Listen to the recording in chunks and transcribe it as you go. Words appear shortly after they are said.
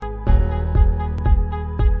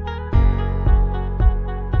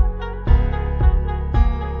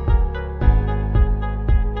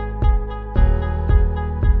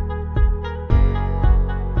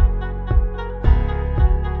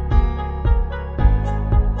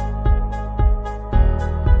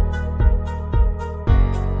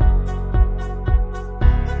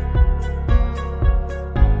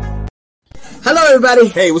everybody.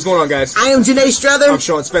 Hey, what's going on, guys? I am Janae Strother. I'm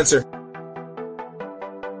Sean Spencer.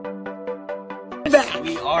 Back.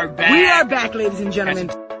 We are back. We are back, ladies and gentlemen.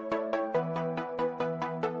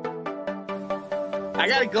 I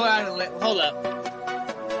gotta go out and hold up.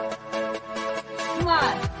 Come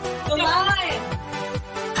on. The line.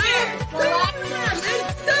 The line.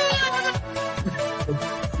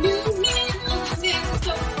 New man on the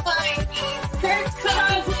so fine. Kirk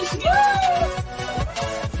Cousins.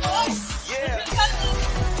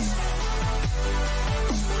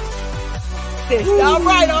 All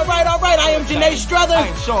right. I am Janae Strother. I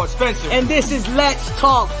am Sean Spencer. And this is Let's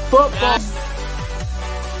Talk Football.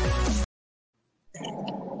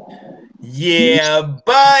 Yeah,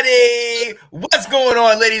 buddy. What's going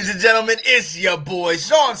on, ladies and gentlemen? It's your boy,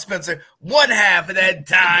 Sean Spencer, one half of that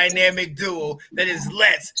dynamic duo that is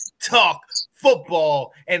Let's Talk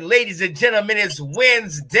Football. And ladies and gentlemen, it's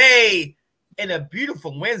Wednesday, and a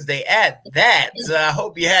beautiful Wednesday at that. I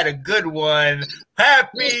hope you had a good one.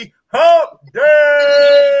 Happy Hump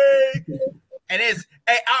Day! And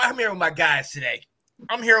I'm here with my guys today.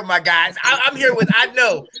 I'm here with I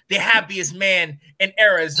know, the happiest man in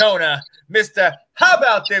Arizona, Mr. How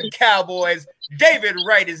About Them Cowboys? David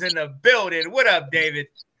Wright is in the building. What up, David?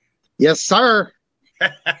 Yes, sir.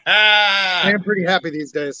 I am pretty happy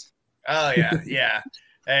these days. Oh, yeah.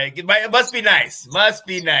 It must be nice.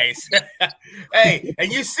 Hey,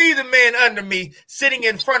 and you see the man under me sitting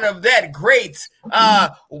in front of that great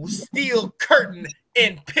steel curtain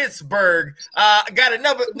in Pittsburgh. Got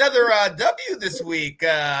another W this week.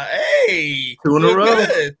 Hey, two in a row.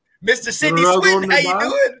 Good. Mr. Sydney Swinton, how you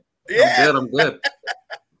doing? Yeah, I'm good.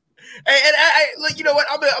 Hey, and I look, you know what?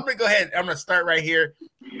 I'm gonna go ahead. I'm gonna start right here.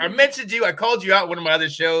 I mentioned you. I called you out one of my other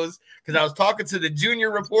shows because I was talking to the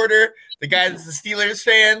junior reporter, the guy that's the Steelers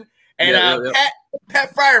fan, and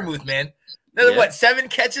Pat Fryermuth, man. Another 7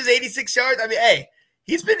 catches, 86 yards. I mean, hey,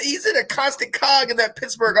 he's in a constant cog in that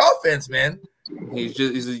Pittsburgh offense, man. He's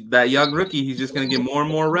that young rookie. He's just going to get more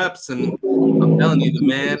and more reps, and I'm telling you, the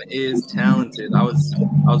man is talented. I was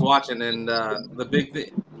watching, and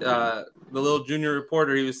the little junior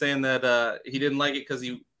reporter, he was saying that he didn't like it because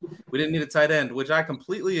we didn't need a tight end, which I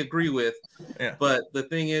completely agree with. Yeah. But the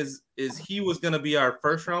thing is he was going to be our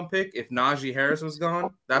first round pick if Najee Harris was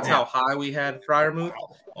gone. That's how high we had Fryermuth.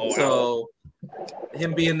 Oh, wow. So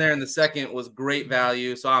him being there in the second was great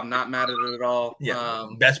value. So I'm not mad at it at all. Yeah,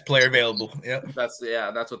 best player available. Yep. That's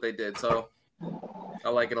what they did. So I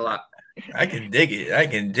like it a lot. I can dig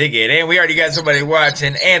it. And we already got somebody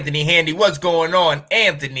watching. Anthony Handy, what's going on,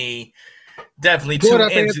 Anthony? Definitely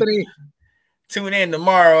tune in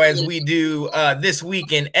tomorrow as we do this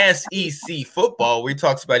week in SEC football, where he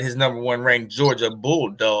talks about his number 1 ranked Georgia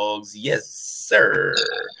Bulldogs. Yes, sir.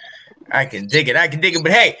 I can dig it.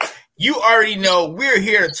 But hey, you already know we're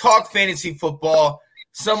here to talk fantasy football.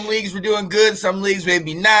 Some leagues we're doing good, some leagues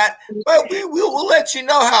maybe not, but we'll let you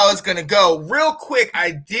know how it's going to go. Real quick,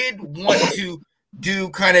 I did want to do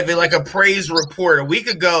kind of like a praise report. A week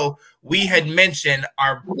ago, we had mentioned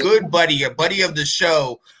our good buddy, a buddy of the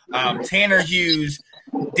show, Tanner Hughes,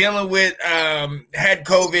 dealing with had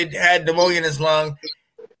COVID, had pneumonia in his lung.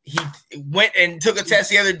 He went and took a test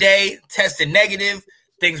the other day, tested negative.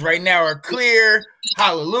 Things right now are clear.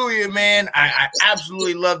 Hallelujah, man. I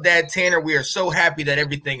absolutely love that, Tanner. We are so happy that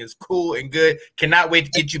everything is cool and good. Cannot wait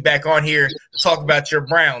to get you back on here to talk about your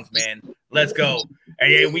Browns, man. Let's go.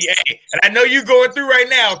 And I know you're going through right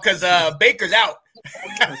now because Baker's out.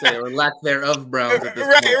 Or lack thereof Browns at this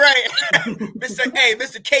point. Right.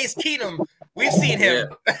 Mr. Case Keenum, we've seen him.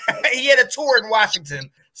 Yeah. He had a tour in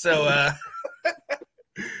Washington. So,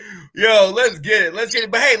 let's get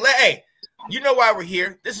it. But hey, you know why we're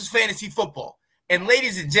here. This is fantasy football. And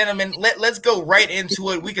ladies and gentlemen, let's go right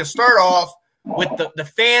into it. We can start off with the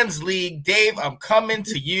Fans League. Dave, I'm coming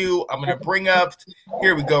to you. I'm going to bring up –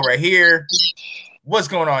 here we go right here. What's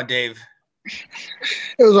going on, Dave?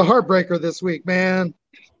 It was a heartbreaker this week, man.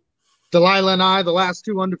 Delilah and I, the last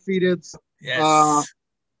 2 undefeateds. Yes.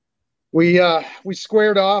 We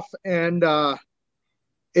squared off, and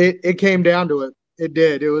it came down to it. It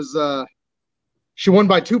did. It was she won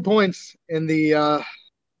by 2 points in the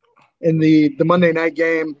Monday night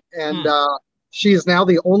game, and she is now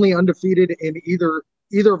the only undefeated in either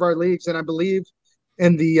of our leagues, and I believe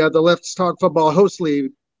in the Let's Talk Football host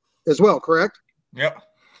league as well. Correct? Yep.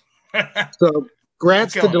 So,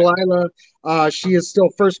 congrats to Delilah. She is still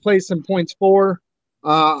first place in points for.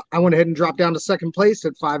 I went ahead and dropped down to second place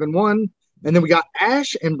at 5-1, and then we got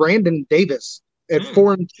Ash and Brandon Davis at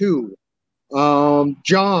 4-2.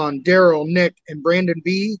 John, Daryl, Nick, and Brandon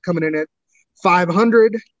B coming in at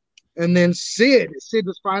 500, and then Sid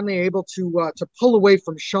was finally able to pull away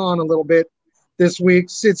from Sean a little bit this week.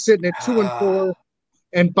 Sid's sitting at 2-4.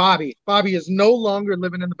 And Bobby is no longer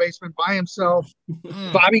living in the basement by himself.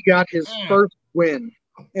 Bobby got his first win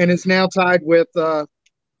and is now tied with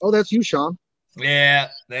that's you, Sean. Yeah,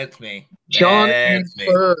 that's me. Sean and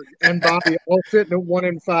Berg and Bobby all sitting at 1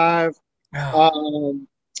 and 5.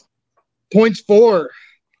 Points for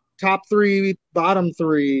top 3, bottom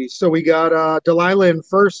 3. So we got Delilah in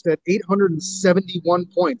first at 871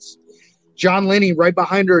 points. John Lenny right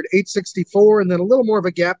behind her at 864, and then a little more of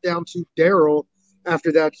a gap down to Daryl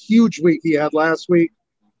after that huge week he had last week.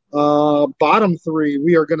 Bottom 3,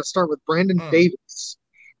 we are going to start with Brandon Davis.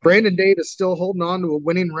 Brandon Davis still holding on to a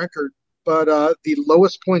winning record, but the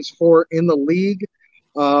lowest points for in the league.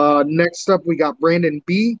 Next up, we got Brandon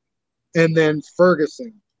B. and then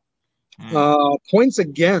Ferguson. Points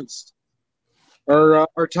against.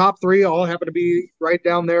 Our top 3 all happen to be right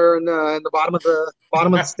down there in the bottom of the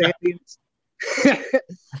standings.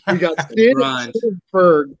 We got Sid and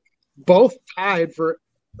Ferg, both tied for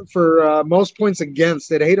most points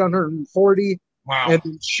against at 840. Wow. And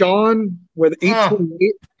then Sean with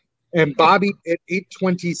 828 and Bobby at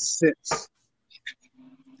 826.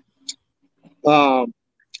 You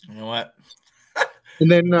know what?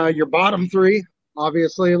 And then your bottom 3,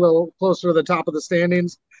 obviously a little closer to the top of the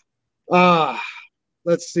standings.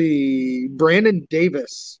 Let's see. Brandon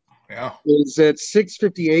Davis is at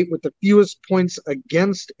 658 with the fewest points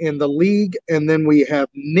against in the league. And then we have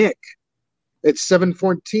Nick at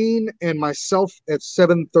 714 and myself at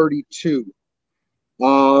 732.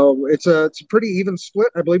 It's a pretty even split.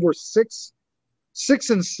 I believe we're 6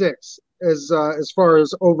 and 6 as far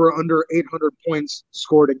as over under 800 points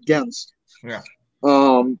scored against. Yeah.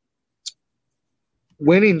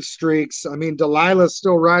 Winning streaks. I mean, Delilah's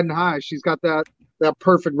still riding high. She's got that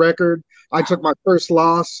perfect record. I took my first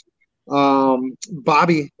loss.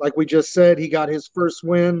 Bobby, like we just said, he got his first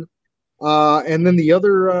win. And then the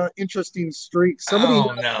other interesting streak. Somebody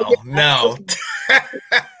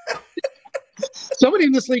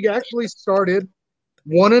in this league actually started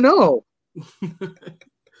 1-0,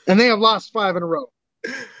 and they have lost 5 in a row.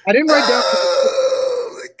 I didn't write down.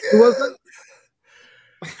 Who was it?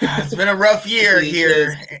 It's been a rough year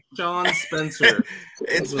here. John Spencer.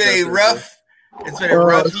 It's been a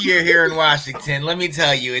rough year here in Washington. Let me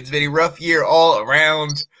tell you, it's been a rough year all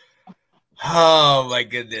around. Oh my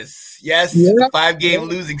goodness. Yes, 5-game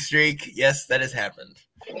losing streak. Yes, that has happened.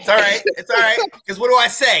 It's all right. It's all right. Because what do I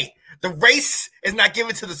say? The race is not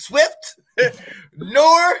given to the swift,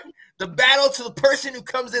 nor the battle to the person who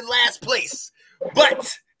comes in last place,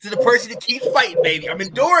 but to the person who keeps fighting, baby. I'm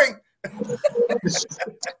enduring.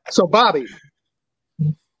 So, Bobby,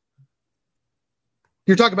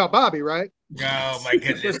 you're talking about Bobby, right? Oh, my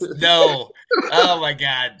goodness. No. Oh, my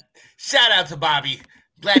God. Shout out to Bobby.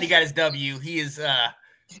 Glad he got his W. He is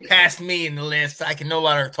past me in the list. I can no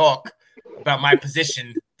longer talk about my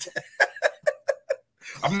position.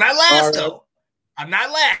 I'm not last, though. I'm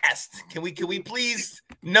not last. Can we please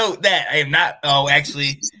note that I am not? Oh,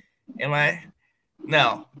 actually, am I?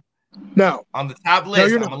 No. On the top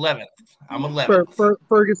list, I'm 11th. I'm 11th.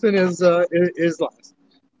 Ferguson is last.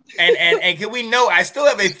 And can we note I still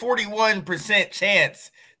have a 41%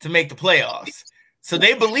 chance to make the playoffs. So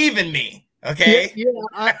they believe in me. Okay. Yeah,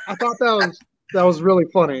 I thought that was really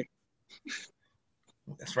funny.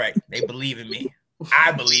 That's right. They believe in me.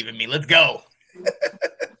 I believe in me. Let's go.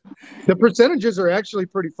 The percentages are actually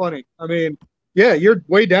pretty funny. I mean, yeah, you're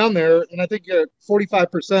way down there, and I think you're at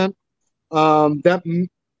 45%.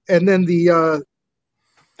 And then the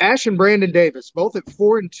Ash and Brandon Davis, both at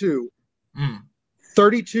 4 and 2,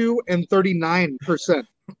 32 and 39%.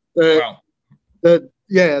 Wow. The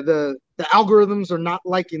algorithms are not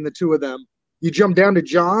liking the two of them. You jump down to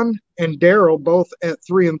John and Daryl, both at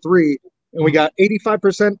 3 and 3, and we got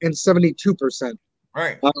 85% and 72%.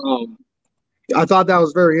 Right. I thought that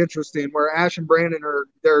was very interesting. Where Ash and Brandon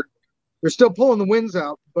they're still pulling the wins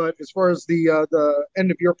out, but as far as the end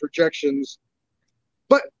of year projections,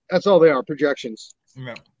 but that's all they are, projections.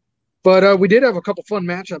 Yeah. But we did have a couple fun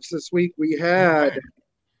matchups this week. We had,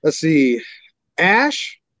 let's see,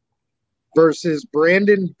 Ash versus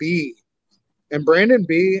Brandon B. And Brandon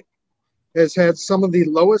B has had some of the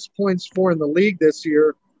lowest points for in the league this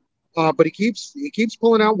year, but he keeps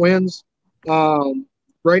pulling out wins.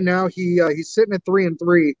 Right now he's sitting at 3 and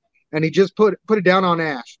 3, and he just put it down on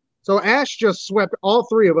Ash. So Ash just swept all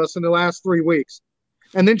 3 of us in the last 3 weeks.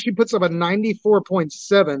 And then she puts up a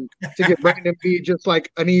 94.7 to get Brandon B just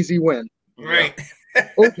like an easy win. Right.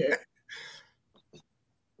 Okay.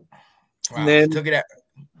 Wow. And then took it out.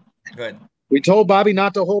 Good. We told Bobby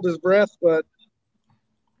not to hold his breath, but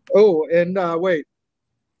wait.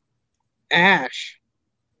 Ash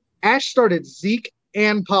Ash started Zeke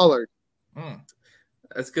and Pollard.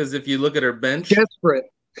 That's because if you look at her bench, Desperate.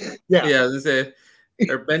 Yeah. Yeah,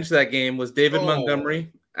 her bench that game was David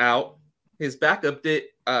Montgomery out. His backup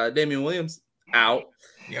Damian Williams out.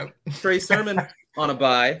 Yep. Trey Sermon on a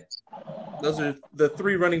bye. Those are the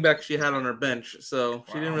 3 running backs she had on her bench, so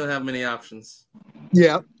she didn't really have many options.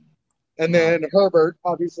 Yeah. And then Herbert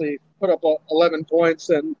obviously put up 11 points,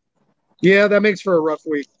 and yeah, that makes for a rough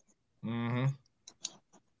week. Mm-hmm.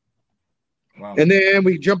 Wow. And then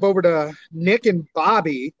we jump over to Nick and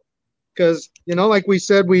Bobby because, like we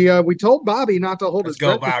said, we told Bobby not to hold his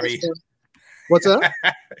breath. Let's go, Bobby. What's that?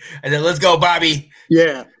 And then let's go, Bobby.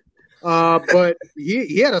 Yeah. But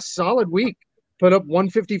he had a solid week. Put up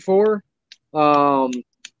 154.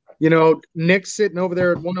 Nick's sitting over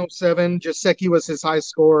there at 107. Jaceki was his high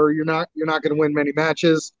scorer. You're not going to win many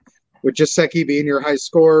matches with Jaceki being your high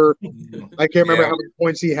scorer. I can't remember how many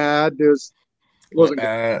points he had. It wasn't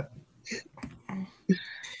good.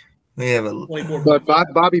 We have but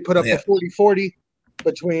Bobby put up a 40-40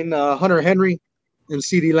 between Hunter Henry and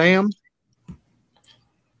CeeDee Lamb.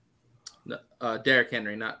 Derrick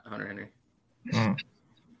Henry, not Hunter Henry.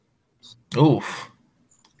 Oof.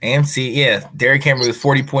 And Derrick Henry was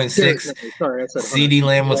 40.6. Sorry, I said CeeDee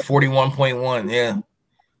Lamb was 41.1. Yeah.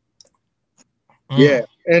 Yeah,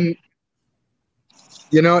 and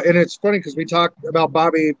and it's funny because we talked about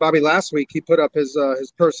Bobby last week. He put up his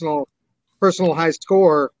personal high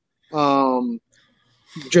score.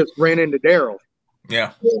 Just ran into Daryl.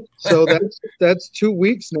 Yeah. So that's 2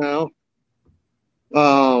 weeks now.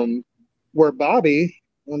 Where Bobby,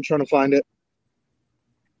 I'm trying to find it.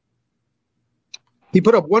 He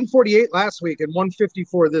put up 148 last week and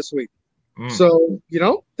 154 this week. So,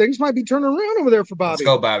 things might be turning around over there for Bobby.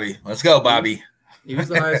 Let's go, Bobby. He was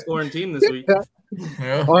the highest scoring team this week.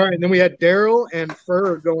 Yeah. All right, and then we had Daryl and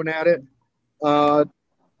Ferg going at it. Daryl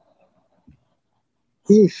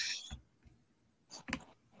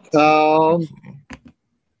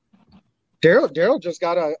just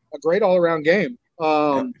got a great all-around game.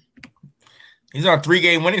 He's on a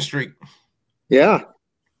 3-game winning streak. Yeah.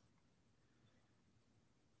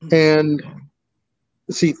 And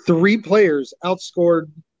see, 3 players outscored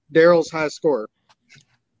Daryl's high score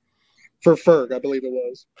for Ferg, I believe it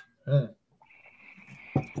was.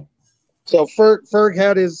 So Ferg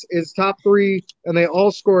had his top 3, and they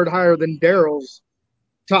all scored higher than Daryl's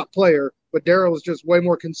top player, but Daryl was just way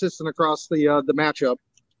more consistent across the matchup.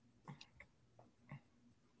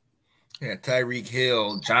 Yeah, Tyreek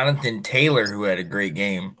Hill, Jonathan Taylor, who had a great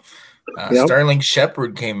game. Sterling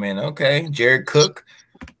Shepard came in. Okay, Jared Cook.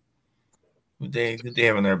 Who they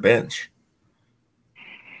have on their bench?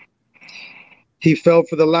 He fell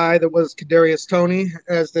for the lie that was Kadarius Toney,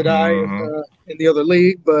 as did I in the other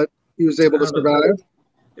league, but he was able to survive.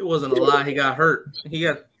 It wasn't a lie. He got hurt. He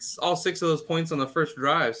got all 6 of those points on the first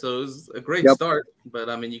drive, so it was a great start. But,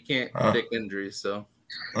 you can't predict injuries, so.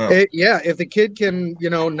 If the kid can,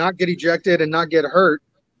 not get ejected and not get hurt,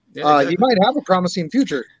 he might have a promising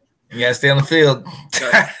future. You got to stay on the field.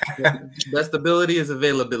 Best ability is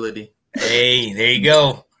availability. Hey, there you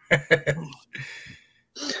go.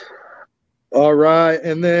 All right,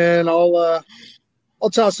 and then I'll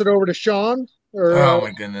toss it over to Sean. Oh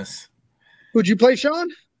my goodness! Who'd you play, Sean?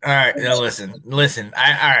 All right, now listen.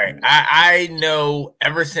 I know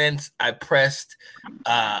ever since I pressed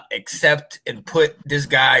accept and put this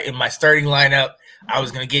guy in my starting lineup, I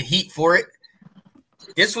was gonna get heat for it.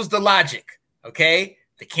 This was the logic, okay?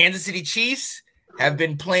 The Kansas City Chiefs have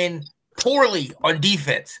been playing poorly on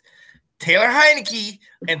defense. Taylor Heineke,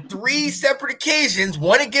 on 3 separate occasions,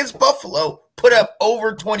 one against Buffalo, put up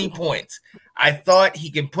over 20 points. I thought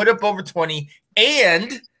he can put up over 20.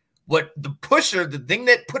 And the thing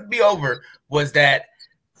that put me over was that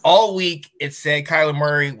all week it said Kyler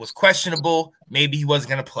Murray was questionable. Maybe he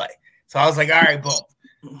wasn't going to play. So I was like, all right, boom.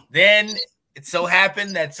 Then it so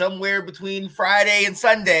happened that somewhere between Friday and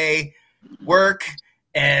Sunday, work,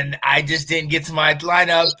 and I just didn't get to my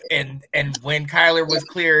lineup. And when Kyler was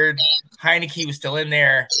cleared, Heineke was still in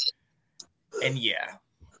there. And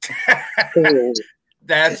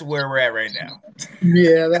that's where we're at right now.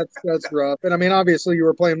 Yeah, that's rough. And obviously you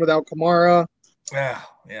were playing without Kamara. Yeah.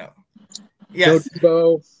 Yes.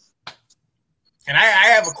 No and I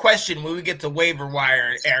have a question when we get to waiver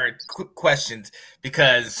wire era questions,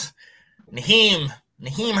 because Naheem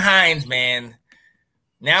Hines, man,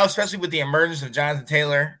 now especially with the emergence of Jonathan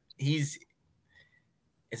Taylor, it's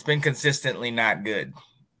been consistently not good.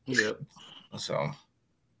 Yep. So,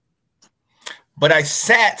 but I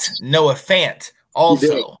sat Noah Fant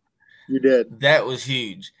also. You did. That was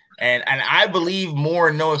huge. And I believe more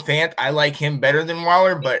in Noah Fant. I like him better than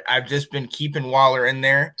Waller, but I've just been keeping Waller in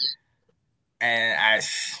there. And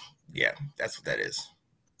that's what that is.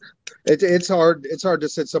 It's hard to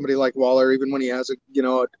sit somebody like Waller, even when he has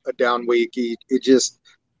a down week.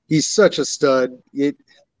 He's such a stud.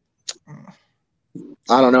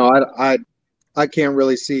 I don't know. I can't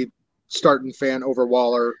really see starting Fant over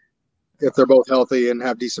Waller if they're both healthy and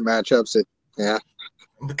have decent matchups.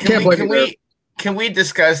 Can we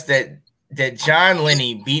discuss that John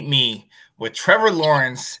Linney beat me with Trevor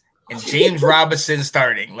Lawrence and James Robinson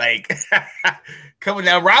starting? Like, coming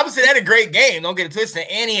now, Robinson had a great game. Don't get it twisted,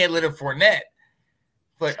 and he had Leonard Fournette.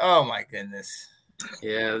 But oh my goodness,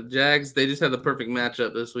 yeah, the Jags, they just had the perfect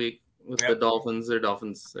matchup this week with the Dolphins. Their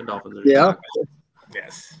Dolphins. Yeah.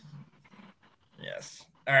 Yes.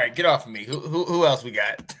 All right, get off of me. Who else we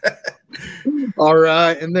got? All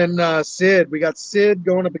right, and then Sid. We got Sid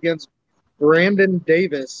going up against Brandon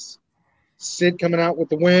Davis. Sid coming out with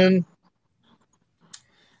the win.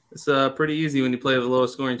 It's pretty easy when you play the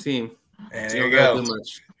lowest scoring team. And there you go.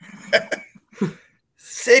 Much.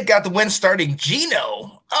 Sid got the win starting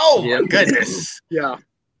Geno. Oh, my goodness. Yeah.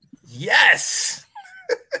 Yes.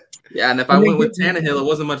 Yeah, and if I went with Tannehill, it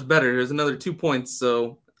wasn't much better. There's another 2 points,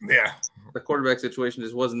 so yeah, the quarterback situation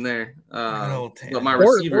just wasn't there. But my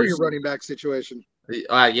or receivers, your running back situation.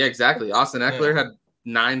 Yeah, exactly. Austin Eckler had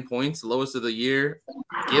 9 points, lowest of the year.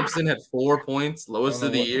 Gibson had 4 points, lowest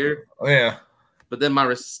of the year. Oh yeah. But then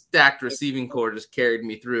my stacked receiving core just carried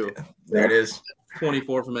me through. There it is.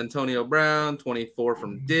 24 from Antonio Brown, 24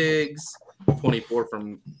 from Diggs,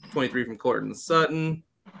 23 from Courtland Sutton.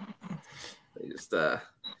 They just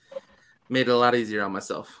made it a lot easier on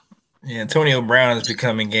myself. Yeah, Antonio Brown is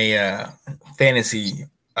becoming a fantasy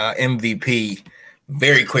MVP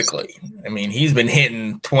very quickly. I mean, he's been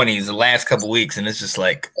hitting 20s the last couple weeks, and it's just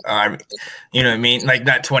like, you know what I mean? Like,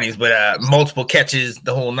 not 20s, but multiple catches,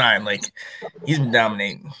 the whole nine. Like, he's been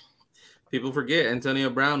dominating. People forget Antonio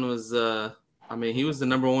Brown was, he was the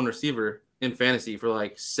number one receiver in fantasy for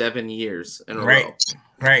like 7 years in a row.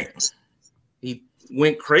 Right. He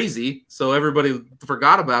went crazy, so everybody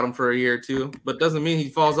forgot about him for a year or two, but doesn't mean he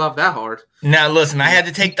falls off that hard. Now, listen, I had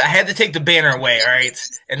to take the banner away, all right?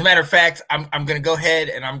 As a matter of fact, I'm going to go ahead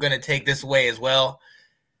and I'm going to take this away as well.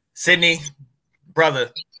 Sydney,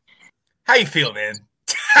 brother, how you feel, man?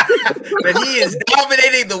 That he is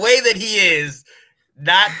dominating the way that he is,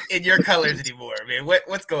 not in your colors anymore, man.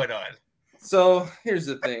 What's going on? So here's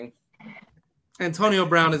the thing. Antonio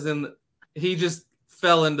Brown he just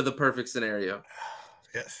fell into the perfect scenario.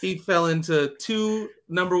 Yes. He fell into 2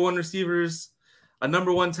 number one receivers, a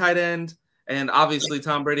number one tight end, and obviously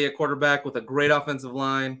Tom Brady at quarterback with a great offensive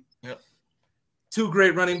line. Yep. 2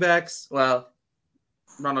 great running backs. Well,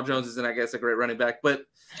 Ronald Jones isn't, I guess, a great running back, but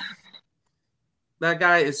that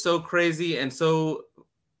guy is so crazy and so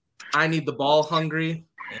I need the ball hungry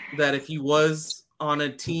that if he was on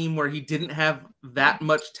a team where he didn't have that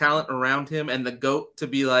much talent around him and the GOAT to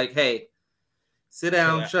be like, hey, sit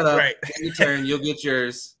down, shut up, right. Get your turn, you'll get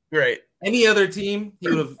yours. Right. Any other team, he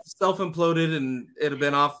would have self-imploded and it'd have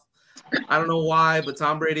been off. I don't know why, but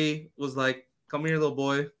Tom Brady was like, come here, little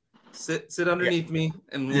boy. Sit underneath me,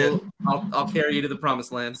 and I'll carry you to the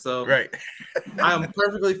promised land. So right. I'm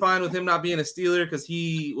perfectly fine with him not being a Steeler because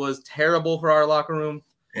he was terrible for our locker room.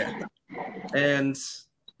 Yeah. And,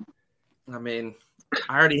 I mean,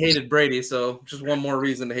 I already hated Brady, so just one more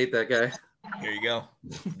reason to hate that guy. There you go.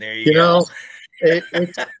 You know,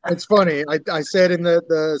 it's funny. I said in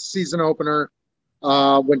the season opener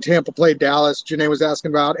when Tampa played Dallas, Janae was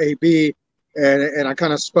asking about AB, and I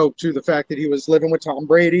kind of spoke to the fact that he was living with Tom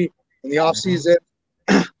Brady in the offseason,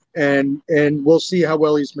 and we'll see how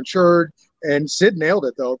well he's matured. And Sid nailed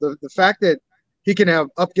it, though. The fact that he can have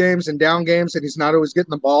up games and down games, and he's not always getting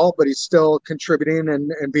the ball, but he's still contributing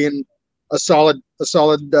and being a solid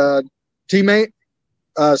teammate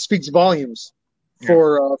speaks volumes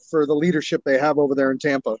for the leadership they have over there in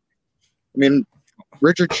Tampa. I mean,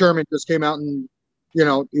 Richard Sherman just came out and,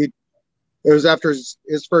 it was after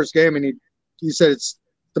his first game, and he said it's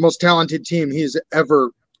the most talented team he's ever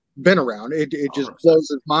been around. It just blows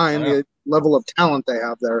his mind, the level of talent they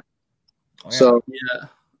have there. So yeah.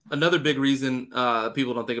 Another big reason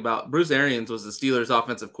people don't think about, Bruce Arians was the Steelers'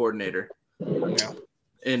 offensive coordinator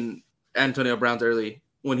in Antonio Brown's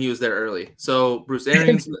when he was there early. So Bruce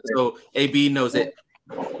Arians, so AB knows it.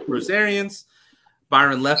 Bruce Arians,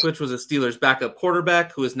 Byron Leftwich was a Steelers backup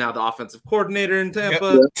quarterback who is now the offensive coordinator in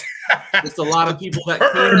Tampa. Yep. It's a lot of people that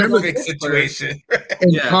perfect situation.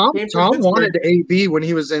 And Tom wanted AB when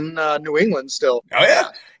he was in New England still. Oh yeah,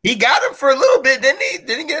 he got him for a little bit, didn't he?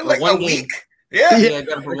 Didn't he get like a week? Yeah. Yeah,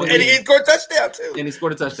 got him for 180. And he scored a touchdown too. And he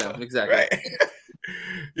scored a touchdown. Exactly. Right.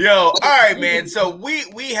 Yo, all right, man. So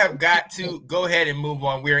we have got to go ahead and move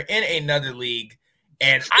on. We're in another league,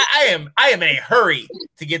 and I am in a hurry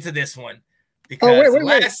to get to this one because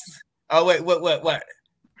wait. Oh wait, what?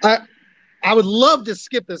 I would love to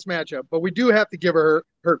skip this matchup, but we do have to give her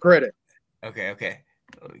credit. Okay.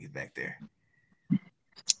 Let me get back there.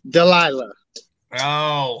 Delilah.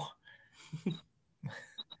 Oh.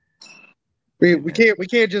 We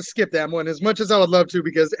can't just skip that one as much as I would love to,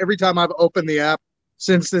 because every time I've opened the app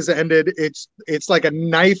since this ended, it's like a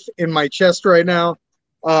knife in my chest right now.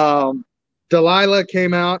 Delilah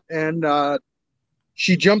came out and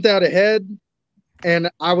she jumped out ahead, and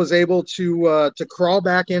I was able to crawl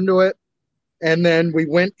back into it, and then we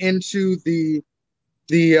went into the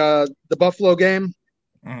Buffalo game.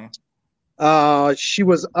 She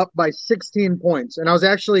was up by 16 points, and I was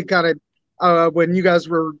actually kind of when you guys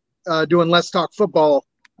were doing Let's Talk Football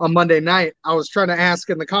on Monday night, I was trying to ask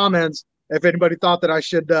in the comments if anybody thought that I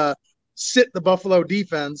should sit the Buffalo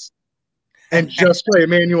defense and just play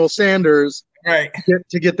Emmanuel Sanders Right.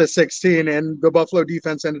 to get the 16, and the Buffalo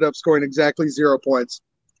defense ended up scoring exactly 0 points.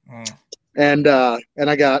 And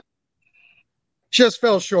I got just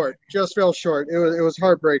fell short. It was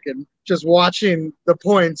heartbreaking just watching the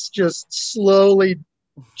points just slowly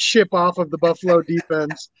chip off of the Buffalo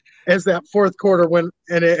defense as that fourth quarter went,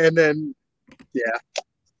 and then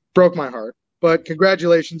broke my heart. But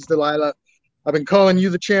congratulations, Delilah. I've been calling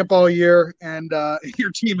you the champ all year, and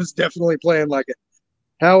your team is definitely playing like it.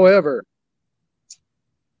 However,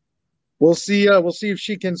 we'll see if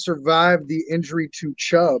she can survive the injury to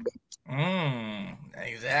Chubb.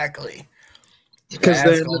 Exactly. Because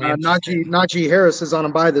then Najee Harris is on a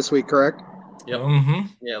bye this week, correct? Yep. Mm-hmm.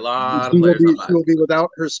 Yeah, a lot of She players on bye. will be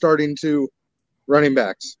without her starting two running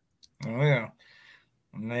backs. Oh, yeah.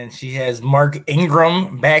 And then she has Mark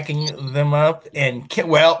Ingram backing them up. And,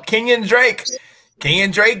 Kenyon Drake.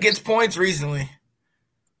 Kenyon Drake gets points recently.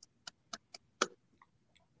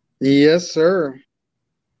 Yes, sir.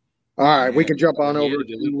 All right, we can jump on over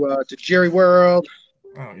to Jerry World.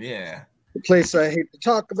 Oh, yeah. The place I hate to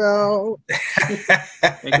talk about.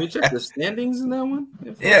 Hey, can we check the standings in that one?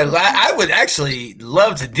 Yeah, I would actually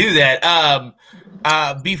love to do that.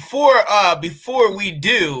 Before we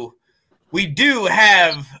do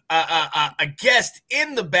have a guest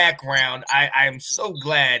in the background. I am so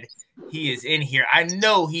glad he is in here. I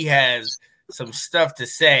know he has some stuff to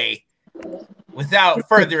say. Without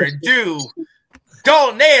further ado,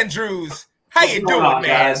 Dalton Andrews, how you doing, man?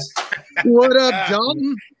 Guys? What up,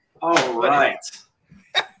 Dalton? All right.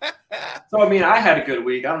 So, I mean, I had a good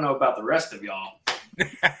week. I don't know about the rest of y'all.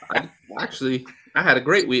 I had a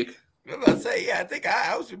great week. I was about to say, yeah, I think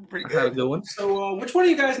I was pretty good. I had a good one. So, which one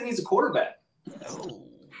of you guys needs a quarterback?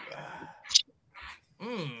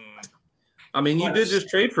 I mean, you did just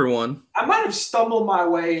trade for one. I might have stumbled my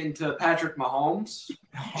way into Patrick Mahomes.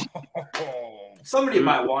 Somebody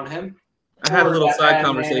might want him. I had a little side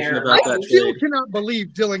conversation about that I still trade. cannot believe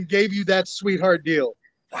Dylan gave you that sweetheart deal.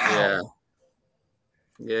 Wow.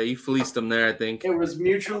 Yeah, you fleeced him there, I think. It was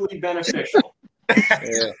mutually beneficial.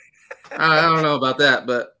 Yeah. I don't know about that,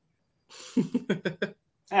 but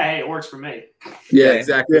Hey, it works for me. yeah,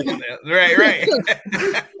 exactly. Right.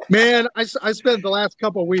 Man, I spent the last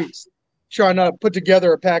couple of weeks trying to put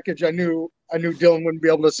together a package I knew Dylan wouldn't be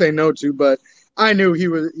able to say no to, but I knew he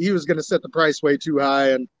was going to set the price way too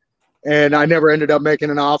high, and I never ended up making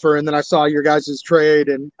an offer. And then I saw your guys' trade,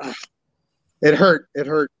 and it hurt.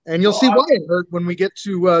 And you'll see why it hurt when we get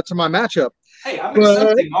to my matchup. Hey, I'm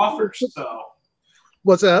accepting offers. So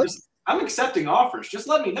what's that? I'm accepting offers. Just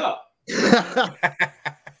let me know.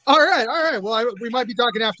 All right. Well, we might be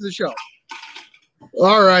talking after the show.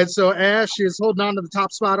 All right. So Ash is holding on to the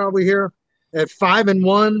top spot over here at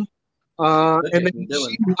 5-1. And then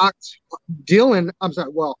she knocked Dylan. I'm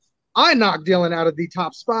sorry. Well, I knocked Dylan out of the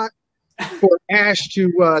top spot for Ash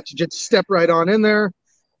to just step right on in there,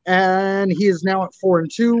 and he is now at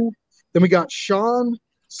 4-2. Then we got Sean,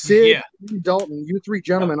 Sid, and Dalton. You three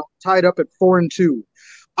gentlemen all tied up at 4-2.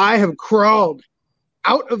 I have crawled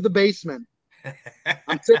out of the basement.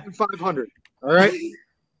 I'm sitting at 500. All right.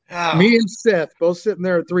 Oh. Me and Seth both sitting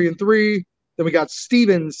there at 3-3. Then we got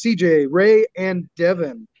Steven, CJ, Ray, and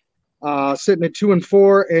Devin sitting at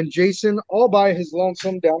 2-4, and Jason all by his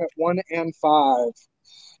lonesome down at 1-5.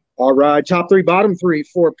 All right, top three, bottom three,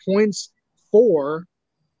 4 points. 4.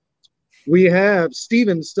 We have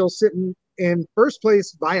Steven still sitting in first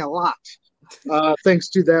place by a lot, thanks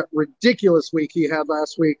to that ridiculous week he had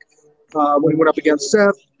last week when he went up against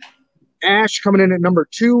Seth. Ash coming in at number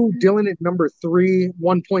 2, Dylan at number 3,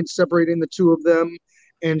 1 point separating the two of them,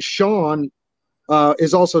 and Sean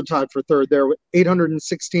is also tied for third there with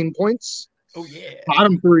 816 points. Oh, yeah.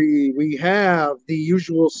 Bottom three, we have the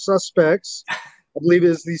usual suspects. I believe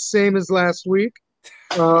is the same as last week.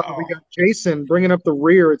 We got Jason bringing up the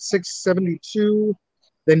rear at 672.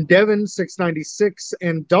 Then Devin, 696.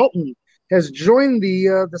 And Dalton has joined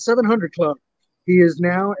the 700 club. He is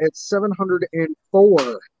now at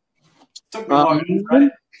 704. Took me long enough,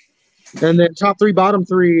 right? And then top three, bottom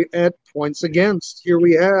three at points against. Here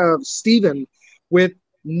we have Steven with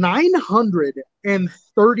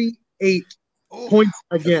 938 points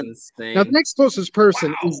against. Now, the next closest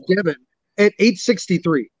person is Devin at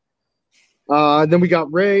 863. And then we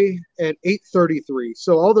got Ray at 833.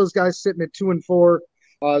 So all those guys sitting at 2 and 4.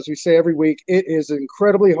 As we say every week, it is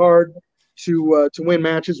incredibly hard to win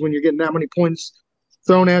matches when you're getting that many points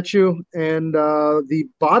thrown at you. And the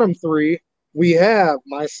bottom three, we have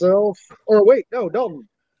myself. Or wait, no, Dalton.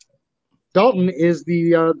 Dalton is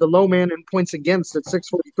the low man in points against at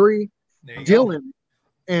 643. Dylan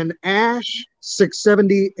and Ash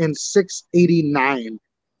 670 and 689.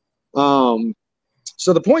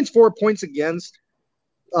 So the points for, points against,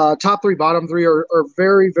 top three, bottom three are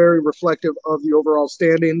very, very reflective of the overall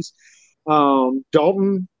standings.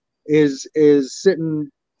 Dalton is sitting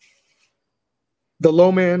the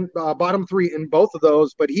low man, bottom three in both of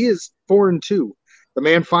those, but he is 4-2. The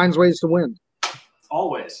man finds ways to win.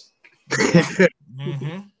 Always.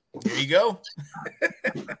 Mm-hmm. There you go.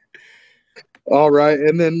 All right,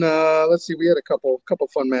 and then let's see. We had a couple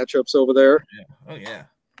fun matchups over there. Yeah. Oh yeah.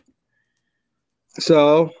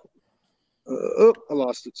 So, I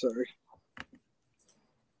lost it. Sorry.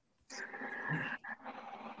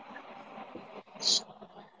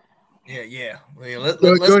 Yeah. Well, let's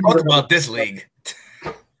talk about this league.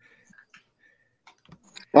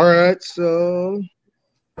 All right, so.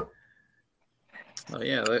 Oh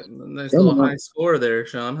yeah, nice little high score there,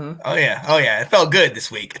 Sean. Huh? Oh yeah. It felt good this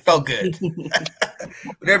week. It felt good.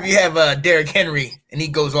 Whenever you have Derrick Henry and he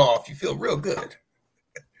goes off, you feel real good.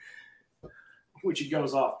 Which he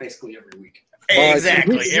goes off basically every week.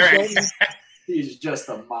 Exactly. Right. He's just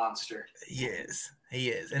a monster. He is,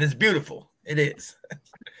 and it's beautiful. It is.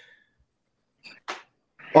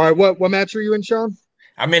 All right, what match are you in, Sean?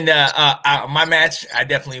 I'm in my match. I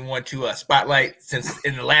definitely want to spotlight since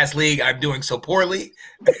in the last league I'm doing so poorly.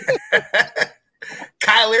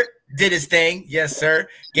 Kyler did his thing, yes sir.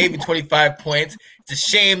 Gave me 25 points. It's a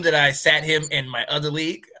shame that I sat him in my other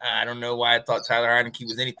league. I don't know why I thought Tyler Heineke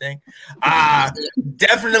was anything.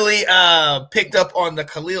 Definitely picked up on the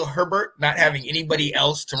Khalil Herbert not having anybody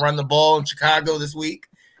else to run the ball in Chicago this week.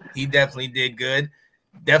 He definitely did good.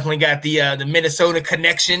 Definitely got the Minnesota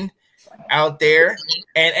connection out there.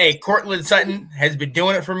 And hey, Cortland Sutton has been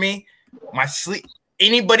doing it for me.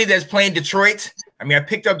 Anybody that's playing Detroit, I mean, I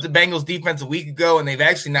picked up the Bengals defense a week ago, and they've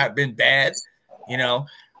actually not been bad,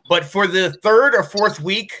 But for the third or fourth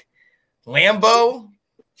week, Lambeau,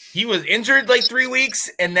 he was injured like 3 weeks,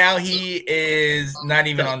 and now he is not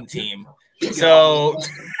even on the team. So,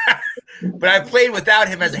 but I played without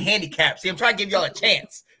him as a handicap. See, I'm trying to give y'all a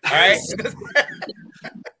chance. All right.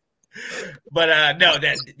 But no,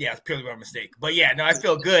 it's purely my mistake. But yeah, no, I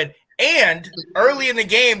feel good. And early in the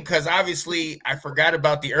game, because obviously I forgot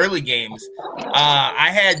about the early games, I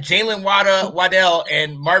had Jalen Waddell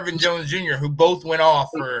and Marvin Jones Jr., who both went off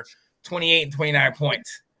for 28 and 29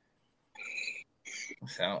 points.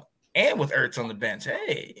 So, and with Ertz on the bench,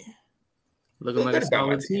 hey, looking like a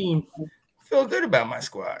solid team. Feel good about my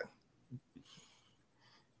squad.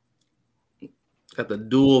 Got the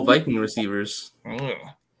dual Viking receivers. Ugh.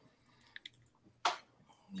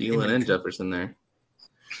 Thielen and Jefferson there.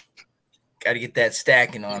 Got to get that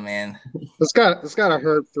stacking on, man. It's got to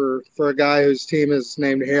hurt for a guy whose team is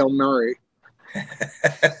named Hail Murray.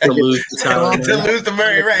 To lose to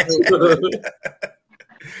Murray, right?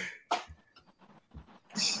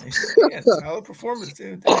 Yeah, solid performance,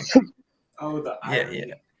 dude. Oh, the irony.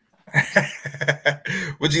 Yeah.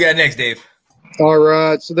 What you got next, Dave? All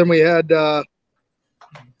right, so then we had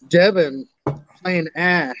Devin playing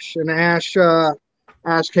Ash, and Ash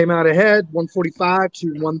came out ahead, 145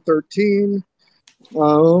 to 113.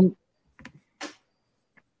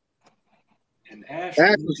 And Ash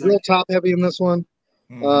was real top heavy in this one.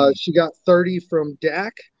 She got 30 from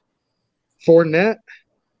Dak, Fournette,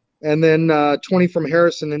 and then 20 from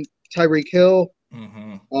Harrison and Tyreek Hill,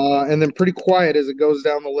 and then pretty quiet as it goes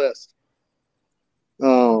down the list.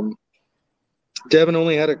 Devin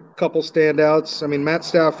only had a couple standouts. I mean, Matt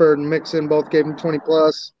Stafford and Mixon both gave him 20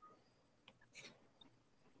 plus.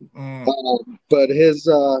 But his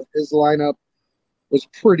lineup was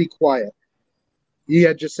pretty quiet. He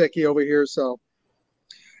had Jasecki over here, so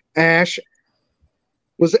Ash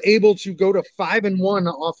was able to go to 5-1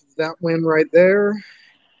 off of that win right there.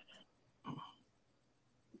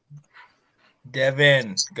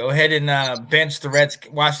 Devin, go ahead and bench the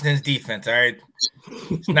Washington's defense. All right,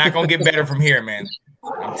 it's not gonna get better from here, man.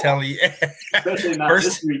 I'm telling you. Especially not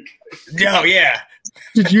this week. No, yeah.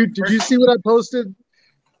 Did you see what I posted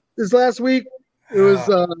this last week? It was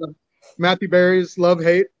Matthew Berry's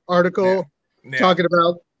love-hate article talking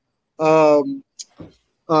about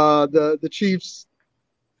the Chiefs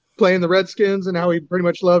playing the Redskins and how he pretty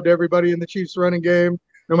much loved everybody in the Chiefs running game,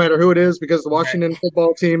 no matter who it is, because the Washington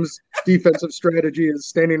football team's defensive strategy is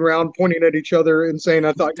standing around pointing at each other and saying,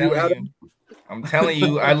 I thought you had him. I'm telling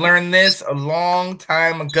you, I learned this a long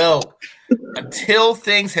time ago. Until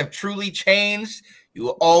things have truly changed, you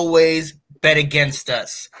will always bet against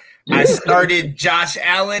us. I started Josh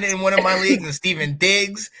Allen in one of my leagues and Steven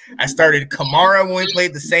Diggs. I started Kamara when we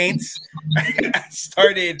played the Saints. I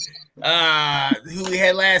started who we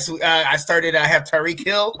had last week. I have Tyreek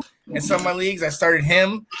Hill in some of my leagues. I started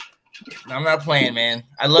him. I'm not playing, man.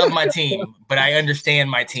 I love my team, but I understand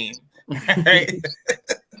my team.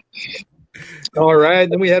 All right.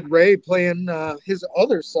 Then we had Ray playing his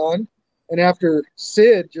other son. And after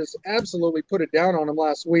Sid just absolutely put it down on him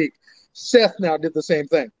last week, Seth now did the same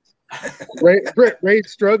thing. Ray's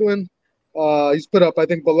struggling. He's put up, I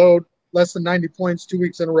think, below less than 90 points 2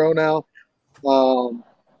 weeks in a row now.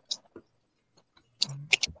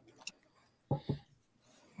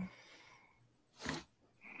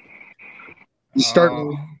 He's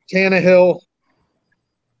starting Tannehill,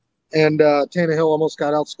 and Tannehill almost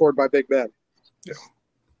got outscored by Big Ben. Yeah.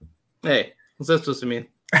 Hey, what's that supposed to mean?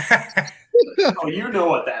 Oh, you know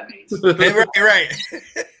what that means. Right.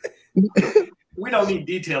 We don't need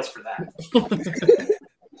details for that.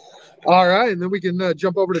 All right, and then we can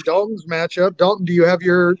jump over to Dalton's matchup. Dalton, do you have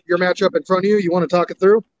your matchup in front of you? You want to talk it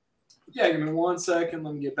through? Yeah, give me 1 second.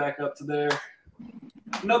 Let me get back up to there.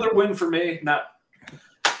 Another win for me. Not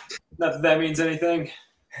that means anything.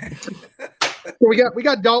 We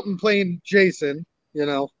got Dalton playing Jason,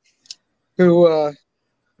 who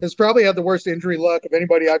has probably had the worst injury luck of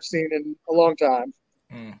anybody I've seen in a long time.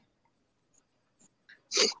 Mm.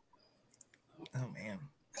 Oh, man.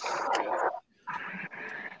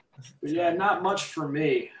 But yeah, not much for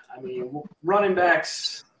me. I mean, running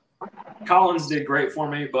backs, Collins did great for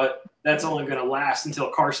me, but that's only going to last until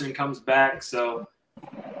Carson comes back. So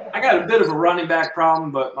I got a bit of a running back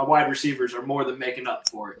problem, but my wide receivers are more than making up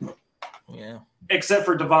for it. Yeah. Except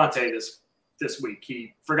for Devontae this week.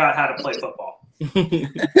 He forgot how to play football.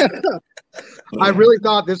 I really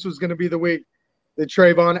thought this was going to be the week that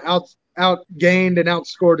Trayvon outgained and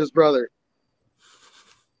outscored his brother.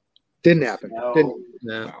 Didn't happen. No. Didn't.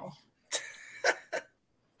 No.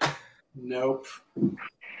 Nope.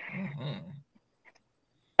 Mm-hmm.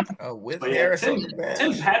 Oh, with But yeah,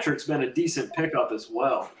 Tim Patrick's been a decent pickup as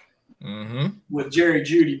well. Mm-hmm. With Jerry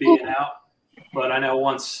Jeudy being out. But I know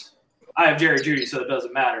once I have Jerry Jeudy, so it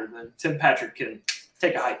doesn't matter. Then Tim Patrick can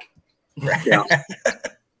take a hike. Yeah.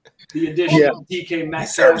 The addition of DK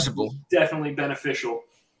Metcalf is definitely beneficial.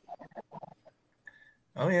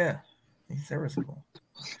 Oh, yeah. He's serviceable.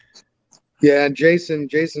 Yeah, and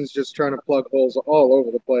Jason's just trying to plug holes all over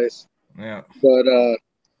the place. Yeah. But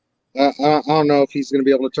I don't know if he's going to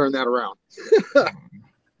be able to turn that around.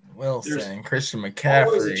 Wilson, Christian Always a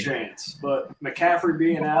McCaffrey. chance. But McCaffrey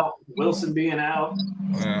being out, Wilson being out.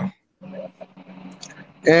 Yeah.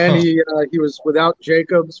 And he was without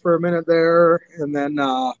Jacobs for a minute there. And then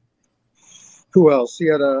who else? He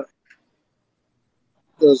had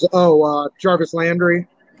Jarvis Landry.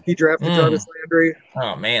 He drafted Jarvis Landry.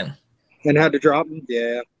 Oh, man. And had to drop him.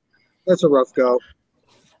 Yeah. That's a rough go.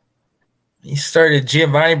 He started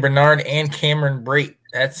Giovanni Bernard and Cameron Brate.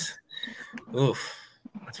 That's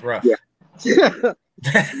rough. Yeah.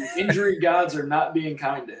 Injury gods are not being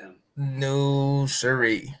kind to him. No,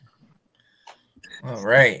 sirree. All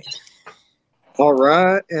right.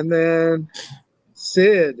 And then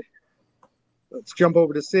Sid. Let's jump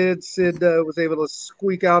over to Sid. Sid was able to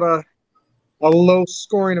squeak out a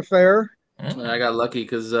low-scoring affair. I got lucky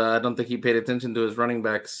because I don't think he paid attention to his running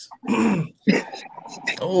backs. Oh.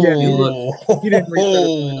 He didn't reset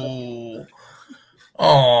it.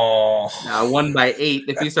 Oh. I won by 8.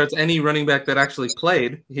 If he starts any running back that actually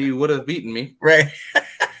played, he would have beaten me. Right.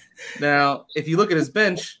 Now, if you look at his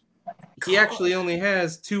bench, he actually only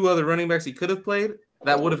has 2 other running backs he could have played.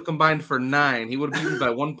 That would have combined for 9. He would have beaten by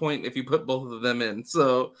 1 point if you put both of them in.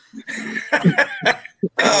 So,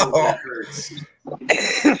 That hurts.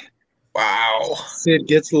 Wow. Sid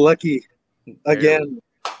gets lucky again.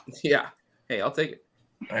 Yeah. Hey, I'll take it.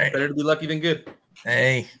 All right. Better to be lucky than good.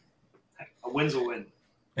 Hey. A win's a win.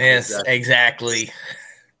 Yes, exactly.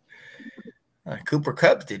 Cooper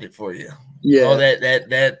Kupp did it for you. Yeah. Oh,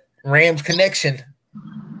 that Rams connection.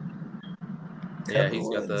 Yeah, he's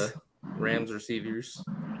got the Rams receivers.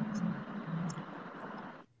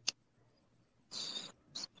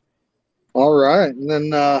 All right, and then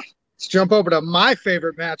let's jump over to my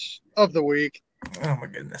favorite match of the week. Oh my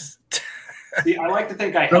goodness! See, I like to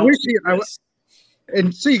think I I helped wish you you- with this.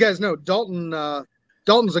 And so you guys know,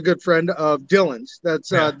 Dalton's a good friend of Dylan's. That's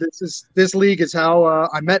Yeah. this league is how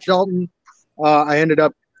I met Dalton. I ended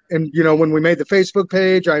up, and when we made the Facebook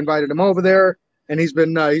page, I invited him over there, and he's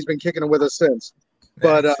been kicking it with us since.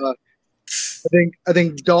 But I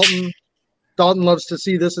think Dalton loves to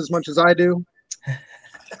see this as much as I do.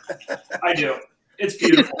 I do. It's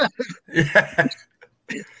beautiful.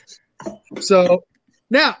 So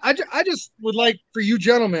now I just would like for you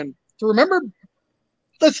gentlemen to remember.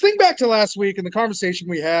 Let's think back to last week and the conversation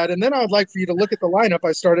we had, and then I would like for you to look at the lineup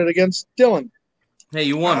I started against Dylan. Hey,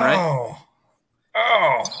 you won, right?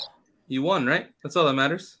 Oh, You won, right? That's all that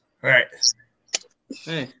matters. all right.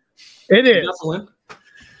 Hey, It you is. got the win.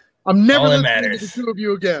 I'm never All that listening to matters. the two of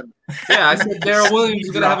you again. Yeah, I said Daryl Williams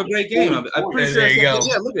is going to have a great game. I'm pretty sure There I you said, go.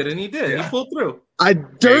 yeah, look at it, and he did. Yeah. He pulled through. I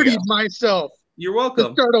dirtied go. myself You're to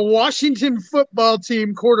welcome. start a Washington football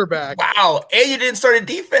team quarterback. Wow, and you didn't start a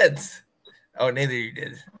defense. Oh, neither you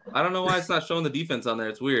did. I don't know why it's not showing the defense on there.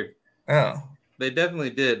 It's weird. Oh, They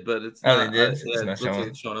definitely did, but it's Oh, not. they did? Yeah, It's it not looks like showing.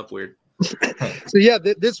 it's showing up weird. So yeah,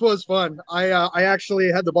 this was fun. I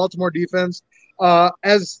actually had the Baltimore defense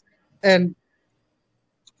and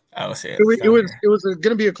I don't see it. it was going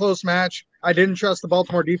to be a close match. I didn't trust the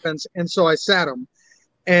Baltimore defense, and so I sat him.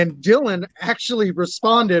 And Dylan actually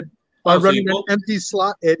responded by Oh, so running you an both- empty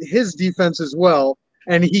slot at his defense as well.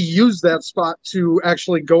 And he used that spot to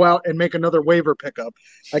actually go out and make another waiver pickup.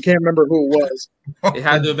 I can't remember who it was. It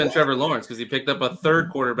had to have been Trevor Lawrence because he picked up a third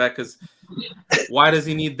quarterback. Because why does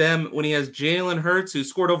he need them when he has Jalen Hurts, who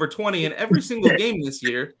scored over 20 in every single game this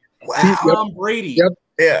year? Wow. Tom Brady, Yep.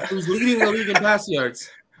 Yeah. who's leading the league in pass yards.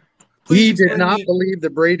 He Please did explain not me- believe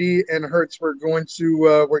that Brady and Hurts were going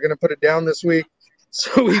to put it down this week.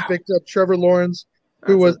 So he picked up Trevor Lawrence,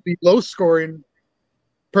 who That's was the low scoring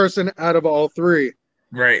person out of all three.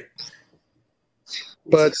 Right.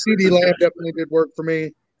 But CD Lamb definitely did work for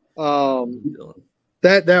me.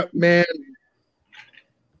 That man,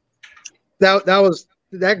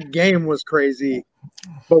 that game was crazy.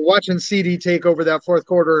 But watching CD take over that fourth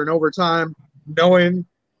quarter and overtime, knowing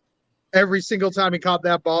every single time he caught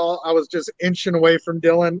that ball, I was just inching away from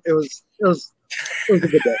Dylan. It was a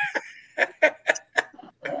good day.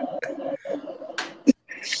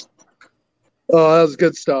 Oh, that was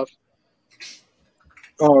good stuff.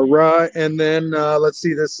 All right, and then let's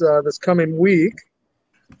see this coming week.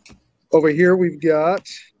 Over here we've got.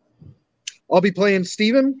 I'll be playing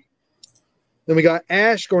Steven. Then we got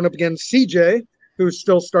Ash going up against CJ, who's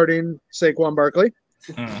still starting Saquon Barkley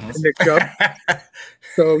and Nick Chubb.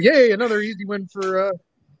 So yay, another easy win for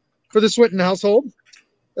the Swinton household.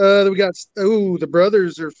 Then we got the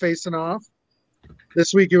brothers are facing off.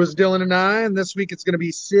 This week it was Dylan and I, and this week it's going to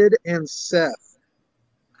be Sid and Seth.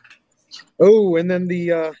 Oh, and then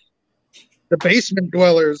the basement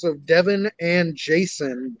dwellers of Devin and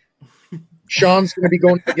Jason. Sean's going to be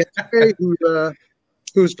going against Trey,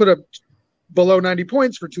 who's put up below 90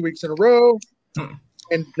 points for 2 weeks in a row.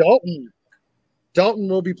 And Dalton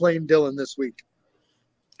will be playing Dylan this week.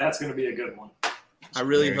 That's going to be a good one. I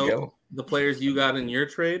really There you hope go. the players you got in your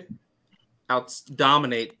trade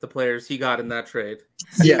dominate the players he got in that trade.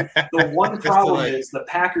 Yeah, The one problem like- is the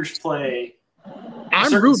Packers play I'm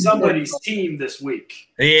certain rooting for somebody's team this week.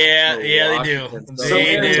 Yeah, Oh, yeah, they do. Washington. So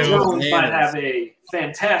They Aaron do. Jones might Bananas. have a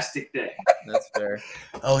fantastic day. That's fair.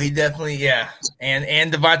 Oh, he definitely, yeah.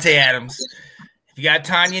 And Devontae Adams. If you got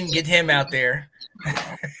Tanyan, get him out there.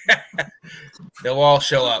 They'll all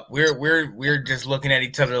show up. We're just looking at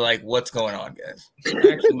each other like, what's going on, guys?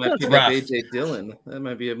 I actually might pick up Rough. AJ Dillon. That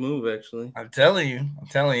might be a move, actually. I'm telling you.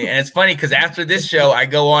 And it's funny because after this show, I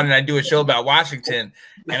go on and I do a show about Washington,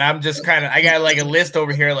 and I'm just I got like a list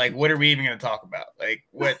over here, like, what are we even going to talk about? Like,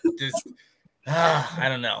 what just, I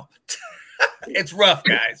don't know. It's rough,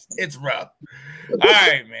 guys. It's rough. All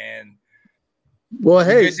right, man. Well,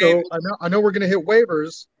 hey, Good so day. I know we're going to hit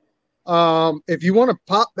waivers. If you want to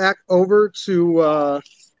pop back over to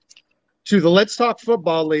the Let's Talk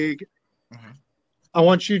Football League, Mhm. I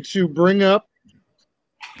want you to bring up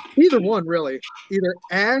either one, really, either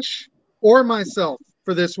Ash or myself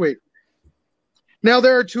for this week. Now,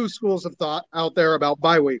 there are two schools of thought out there about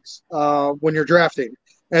bye weeks when you're drafting,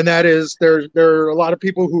 and that is there are a lot of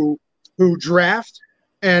people who draft,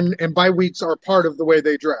 and bye weeks are part of the way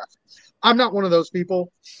they draft. I'm not one of those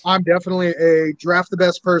people. I'm definitely a draft the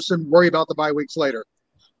best person, worry about the bye weeks later.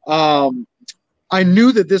 I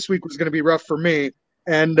knew that this week was going to be rough for me,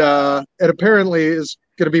 and it apparently is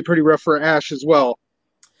going to be pretty rough for Ash as well.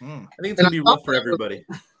 I think it's going to be rough for everybody.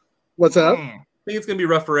 What's up? I think it's going to be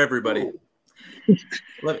rough for everybody.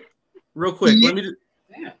 Real quick, let me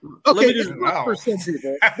it's rough for some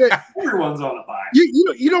people. Everyone's on a bye.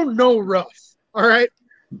 You don't know rough. All right.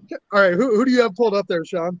 Who do you have pulled up there,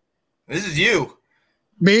 Sean? This is you.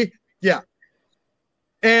 Me? Yeah.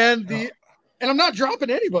 And I'm not dropping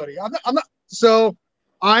anybody. I'm not. So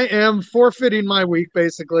I am forfeiting my week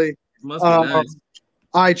basically. Must be nice.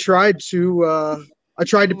 I tried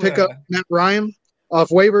to pick up Matt Ryan off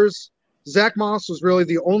waivers. Zach Moss was really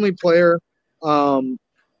the only player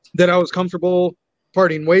that I was comfortable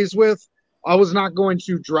parting ways with. I was not going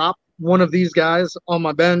to drop one of these guys on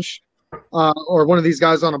my bench or one of these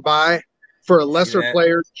guys on a bye for a lesser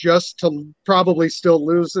player just to probably still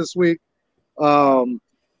lose this week.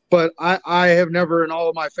 But I have never in all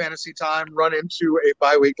of my fantasy time run into a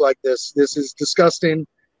bye week like this. This is disgusting,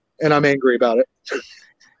 and I'm angry about it.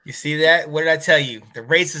 You see that? What did I tell you? The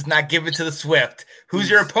race is not given to the swift. Who's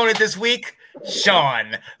your opponent this week?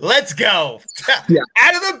 Sean. Let's go. Yeah.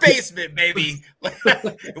 Out of the basement, baby.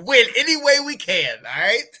 Win any way we can, all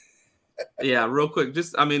right? Yeah, real quick.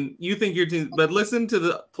 You think your team, but listen to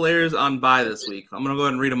the players on bye this week. I'm going to go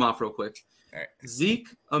ahead and read them off real quick. All right. Zeke,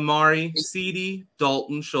 Amari, CeeDee,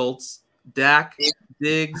 Dalton, Schultz, Dak,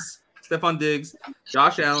 Diggs, Stephon Diggs,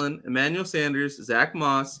 Josh Allen, Emmanuel Sanders, Zach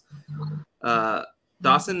Moss,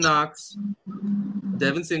 Dawson Knox,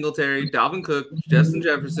 Devin Singletary, Dalvin Cook, Justin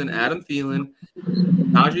Jefferson, Adam Thielen,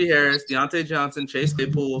 Najee Harris, Deontay Johnson, Chase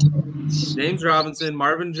Claypool, James Robinson,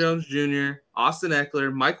 Marvin Jones Jr., Austin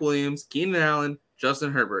Eckler, Mike Williams, Keenan Allen,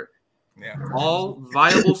 Justin Herbert. Yeah. All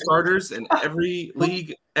viable starters in every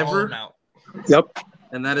league ever. Yep.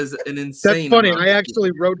 And that is an insane. That's funny. I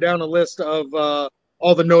actually wrote down a list of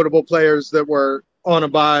all the notable players that were on a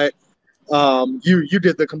bye. You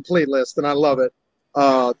did the complete list, and I love it.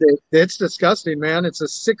 It's disgusting, man. It's a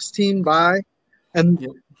 16 bye, and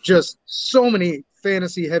just so many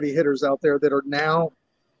fantasy heavy hitters out there that are now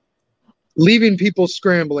leaving people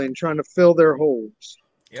scrambling, trying to fill their holes.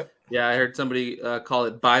 Yep. Yeah, I heard somebody call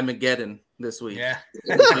it Buy-Mageddon this week. Yeah.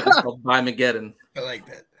 It's called Buy-Mageddon. I like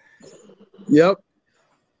that. Yep.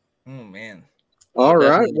 Oh, man. All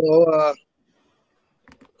right. Well,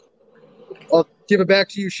 I'll give it back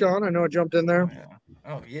to you, Sean. I know I jumped in there. Yeah.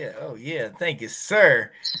 Oh, yeah. Thank you,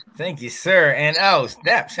 sir. And,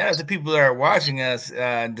 shout out to people that are watching us.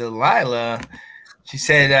 Delilah, she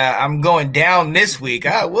said, I'm going down this week.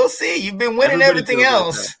 We'll see. You've been winning everything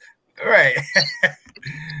else. All right.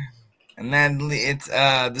 And then it's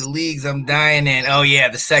the leagues I'm dying in. Oh, yeah,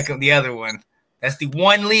 the other one. That's the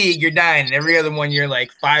one league you're dying in. Every other one you're like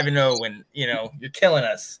 5-0 and, you're killing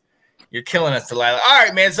us. You're killing us, Delilah. All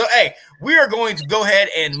right, man. So, hey, we are going to go ahead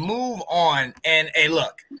and move on. And, hey,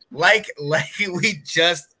 look, like we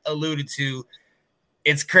just alluded to,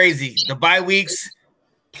 it's crazy. The bye weeks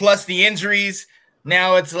plus the injuries.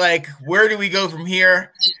 Now it's like, where do we go from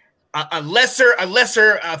here? A lesser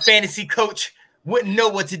fantasy coach wouldn't know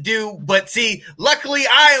what to do. But, see, luckily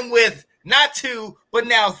I am with not 2, but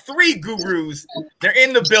now 3 gurus. They're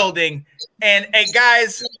in the building. And, hey,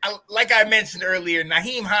 guys, like I mentioned earlier,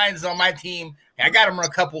 Naheem Hines is on my team. I got him on a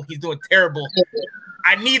couple. He's doing terrible.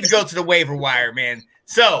 I need to go to the waiver wire, man.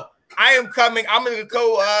 So I am coming. I'm going to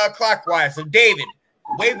go clockwise. So, David,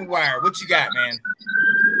 waiver wire, what you got, man?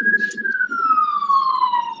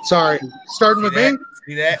 Sorry. Starting with me?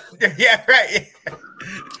 See that? Yeah, right.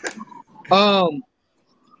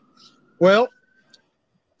 Well,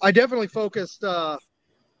 I definitely focused on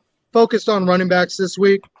running backs this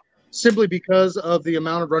week simply because of the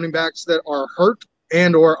amount of running backs that are hurt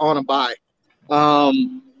and or on a bye.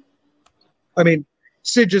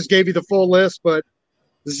 Sid just gave you the full list, but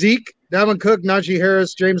Zeke, Dalvin Cook, Najee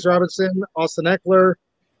Harris, James Robinson, Austin Eckler,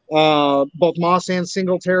 both Moss and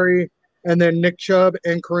Singletary, and then Nick Chubb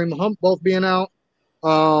and Kareem Hunt both being out.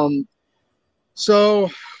 So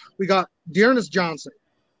we got Dearness Johnson.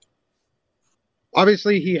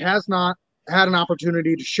 Obviously, he has not had an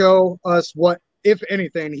opportunity to show us what, if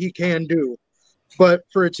anything, he can do. But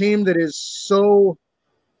for a team that is so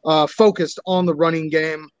focused on the running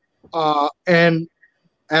game, and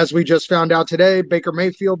as we just found out today, Baker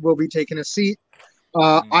Mayfield will be taking a seat.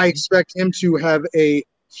 I expect him to have a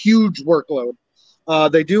huge workload.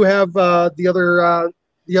 They do have the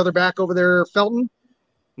other back over there, Felton.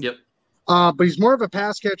 Yep. But he's more of a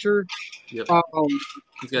pass catcher. Yep.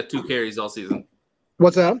 He's got 2 carries all season.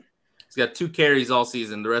 What's that? He's got 2 carries all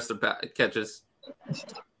season. The rest are catches.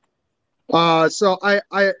 So I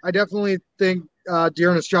definitely think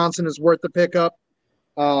Dearness Johnson is worth the pickup,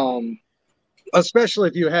 especially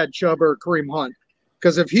if you had Chubb or Kareem Hunt,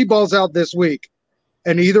 because if he balls out this week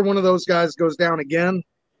and either one of those guys goes down again,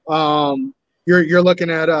 you're looking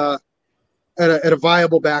at a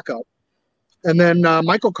viable backup. And then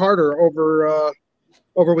Michael Carter over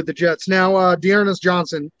with the Jets. Now Dearness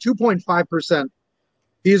Johnson, 2.5%.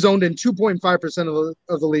 He is owned in 2.5%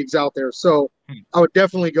 of the leagues out there. So I would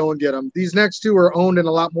definitely go and get him. These next two are owned in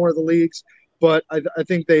a lot more of the leagues, but I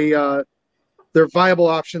think they're viable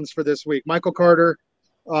options for this week. Michael Carter,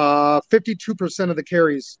 52% of the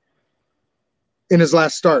carries in his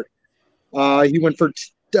last start. He went for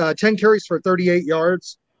 10 carries for 38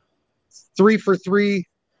 yards, 3 for 3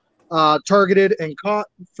 targeted and caught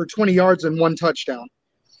for 20 yards and 1 touchdown.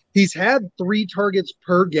 He's had 3 targets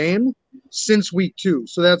per game since week 2,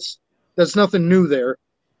 so that's nothing new there.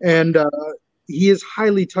 And he is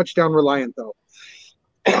highly touchdown reliant, though.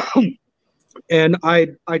 And I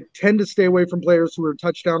tend to stay away from players who are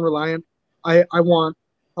touchdown reliant. I want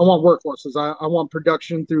workhorses. I want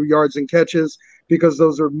production through yards and catches, because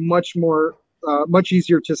those are much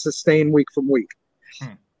easier to sustain week from week.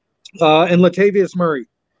 And Latavius Murray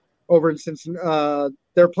over in Cincinnati,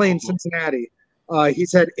 they're playing Cincinnati.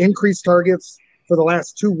 He's had increased targets for the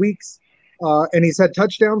last 2 weeks, and he's had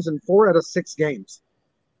touchdowns in 4 out of 6 games.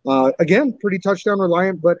 Again, pretty touchdown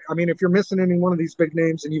reliant, but I mean, if you're missing any one of these big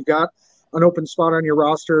names and you've got an open spot on your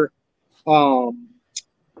roster,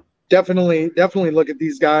 definitely look at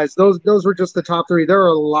these guys. Those were just the top 3. There are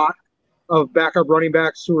a lot of backup running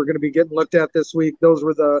backs who are going to be getting looked at this week. Those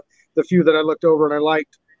were the few that I looked over and I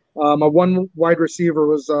liked. My one wide receiver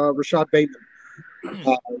was Rashad Bateman.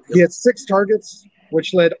 He had 6 targets,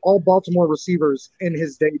 which led all Baltimore receivers in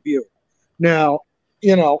his debut. Now,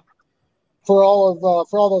 for all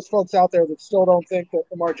those folks out there that still don't think that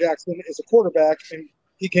Lamar Jackson is a quarterback and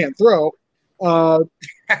he can't throw, Lamar,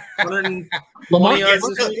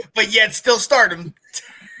 but yet still start him.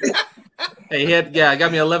 Hey,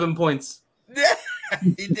 got me 11 points.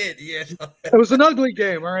 He did, yeah. It was an ugly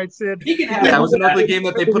game, all right, Sid. Yeah, it was an ugly game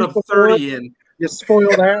that they put up 30 in. You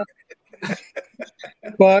spoiled that.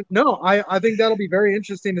 But no, I think that'll be very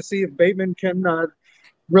interesting to see if Bateman can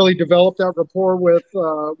really develop that rapport with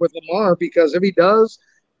Lamar, because if he does,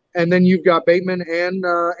 and then you've got Bateman and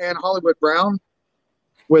Hollywood Brown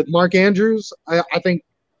with Mark Andrews, I think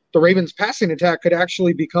the Ravens' passing attack could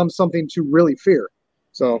actually become something to really fear.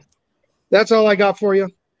 So that's all I got for you.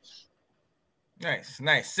 Nice.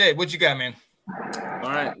 Sid, what you got, man? All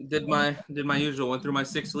right, did my usual. Went through my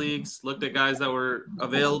 6 leagues, looked at guys that were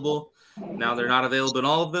available. Now they're not available in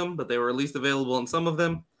all of them, but they were at least available in some of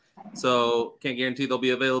them. So can't guarantee they'll be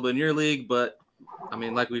available in your league, but I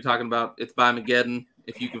mean, like we were talking about, it's by Mageddon.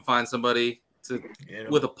 If you can find somebody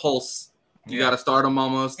with a pulse, you got to start them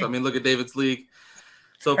almost. I mean, look at David's league.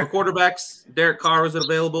 So for quarterbacks, Derek Carr was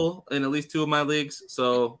available in at least 2 of my leagues.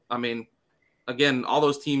 So I mean, again, all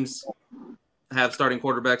those teams have starting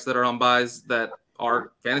quarterbacks that are on buys that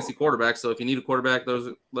are fantasy quarterbacks. So if you need a quarterback,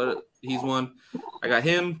 he's one. I got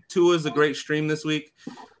him. Tua's a great stream this week.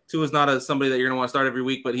 Tua's not somebody that you're going to want to start every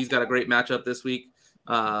week, but he's got a great matchup this week.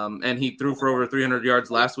 And he threw for over 300 yards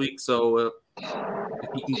last week. So if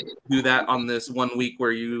you can do that on this 1 week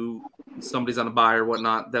where somebody's on a buy or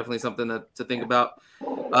whatnot, definitely something to think about.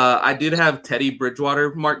 I did have Teddy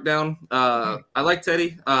Bridgewater marked down. I like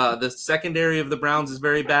Teddy. The secondary of the Browns is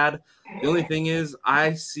very bad. The only thing is,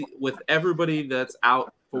 I see with everybody that's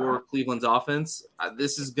out for Cleveland's offense,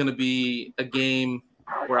 this is going to be a game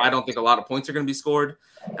where I don't think a lot of points are going to be scored,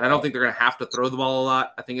 and I don't think they're going to have to throw the ball a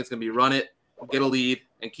lot. I think it's going to be run it, get a lead,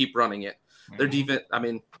 and keep running it. Their defense, I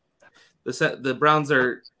mean, the Browns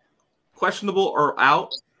are questionable or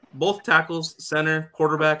out. Both tackles, center,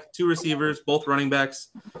 quarterback, 2 receivers, both running backs.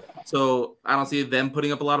 So I don't see them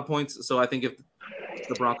putting up a lot of points. So I think if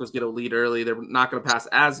the Broncos get a lead early, they're not going to pass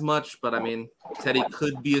as much. But, I mean, Teddy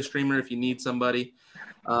could be a streamer if you need somebody.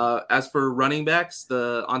 As for running backs,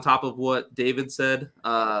 on top of what David said,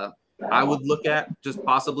 I would look at just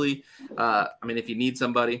possibly, if you need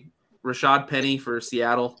somebody, Rashad Penny for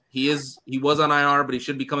Seattle. He was on IR, but he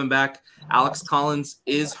should be coming back. Alex Collins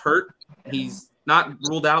is hurt. He's not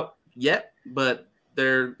ruled out yet, but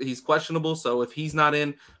he's questionable. So if he's not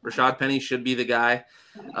in, Rashad Penny should be the guy.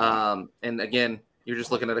 And again, you're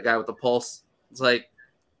just looking at a guy with a pulse. It's like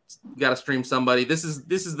you got to stream somebody. This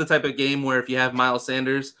is the type of game where if you have Miles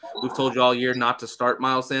Sanders, we've told you all year not to start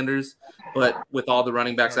Miles Sanders, but with all the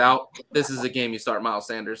running backs out, this is a game you start Miles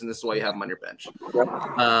Sanders, and this is why you have him on your bench.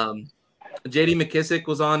 J.D. McKissick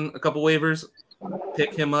was on a couple waivers.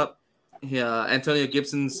 Pick him up. Antonio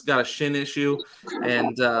Gibson's got a shin issue,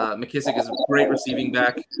 and McKissick is a great receiving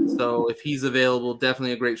back. So if he's available,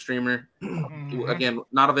 definitely a great streamer. Again,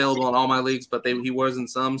 not available in all my leagues, but he was in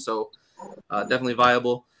some, so definitely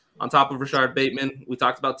viable. On top of Rashard Bateman, we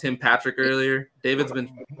talked about Tim Patrick earlier. David's been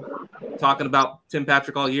talking about Tim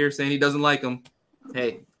Patrick all year, saying he doesn't like him.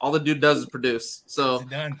 Hey, all the dude does is produce. So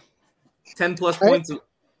 10-plus points.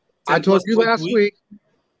 I told you last week.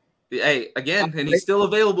 Hey, again, and he's still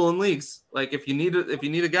available in leagues. Like if you need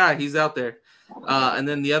a guy, he's out there. And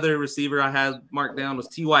then the other receiver I had marked down was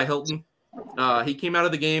T.Y. Hilton. He came out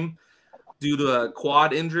of the game due to a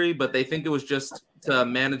quad injury, but they think it was just to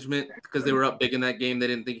management because they were up big in that game. They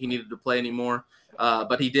didn't think he needed to play anymore.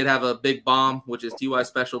 But he did have a big bomb, which is T.Y.'s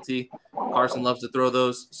specialty. Carson loves to throw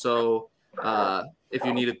those. So if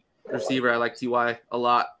you need a receiver, I like T.Y. a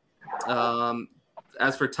lot.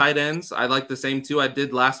 As for tight ends, I like the same two I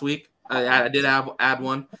did last week. I did add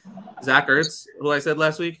one. Zach Ertz, who I said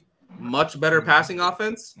last week, much better passing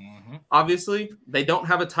offense. Obviously, they don't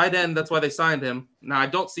have a tight end. That's why they signed him. Now, I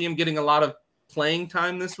don't see him getting a lot of playing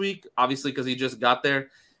time this week, obviously, because he just got there.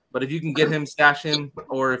 But if you can get him, stash him,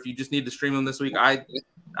 or if you just need to stream him this week, I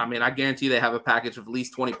guarantee they have a package of at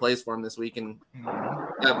least 20 plays for him this week, and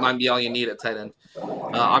that might be all you need at tight end.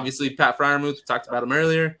 Obviously, Pat Freiermuth, we talked about him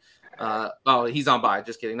earlier. He's on bye.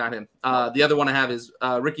 Just kidding, not him. The other one I have is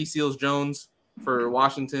Ricky Seals-Jones for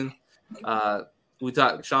Washington.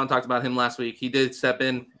 Sean talked about him last week. He did step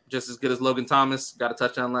in just as good as Logan Thomas. Got a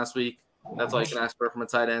touchdown last week. That's all you can ask for from a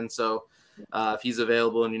tight end. So if he's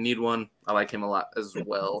available and you need one, I like him a lot as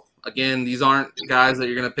well. Again, these aren't guys that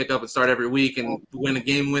you're going to pick up and start every week and win a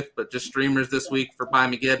game with, but just streamers this week for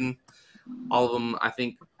Buy-Me-Geddon. All of them, I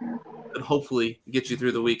think, could hopefully get you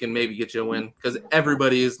through the week and maybe get you a win because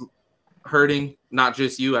everybody is hurting, not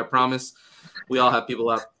just you, I promise. We all have people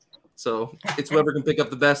out. So it's whoever can pick up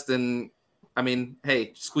the best. And, I mean,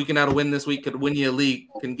 hey, squeaking out a win this week could win you a league,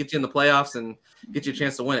 can get you in the playoffs and get you a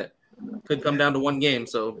chance to win it. Could come down to one game.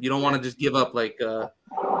 So you don't want to just give up like man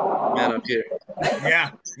up here.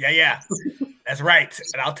 Yeah. That's right.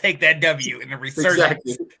 And I'll take that W in the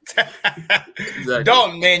resurgence. Exactly.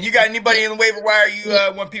 Dalton, man, you got anybody in the waiver wire you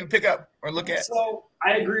want people to pick up or look at? So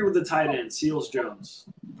I agree with the tight end, Seals-Jones.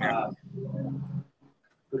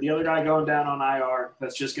 With the other guy going down on IR,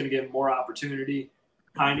 that's just going to give him more opportunity.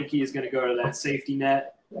 Heineke is going to go to that safety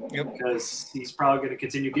net because he's probably going to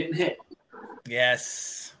continue getting hit.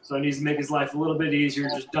 Yes. So he needs to make his life a little bit easier.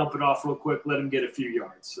 Just dump it off real quick, let him get a few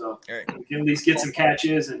yards. So we can at least get some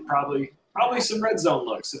catches and probably some red zone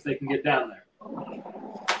looks if they can get down there.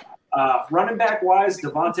 Running back wise,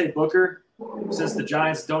 Devontae Booker, since the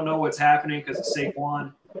Giants don't know what's happening because of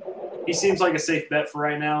Saquon, he seems like a safe bet for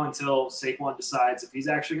right now until Saquon decides if he's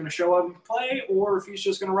actually going to show up and play or if he's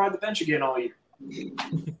just going to ride the bench again all year.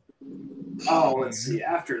 Let's see.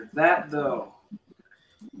 After that, though,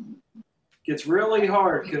 gets really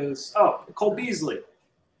hard because Cole Beasley,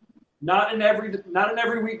 not an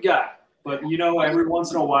every week guy, but every once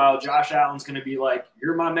in a while, Josh Allen's going to be like,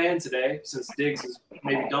 "You're my man today," since Diggs is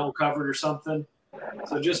maybe double covered or something.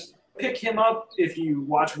 So just pick him up if you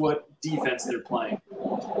watch what defense they're playing.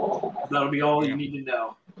 That'll be all you need to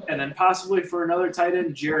know. And then possibly for another tight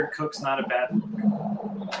end, Jared Cook's not a bad look.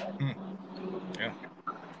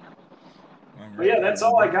 But yeah, that's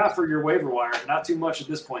all I got for your waiver wire. Not too much at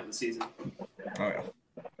this point in the season. Oh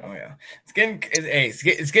yeah.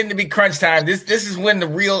 It's getting to be crunch time. This is when the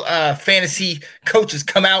real fantasy coaches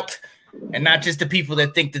come out, and not just the people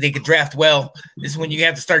that think that they could draft well. This is when you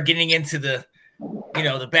have to start getting into the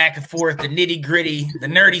back and forth, the nitty gritty, the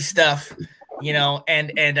nerdy stuff.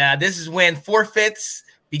 And this is when forfeits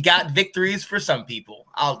begot victories for some people.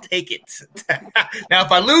 I'll take it. Now,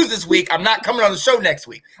 if I lose this week, I'm not coming on the show next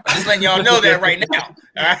week. I'm just letting y'all know that right now.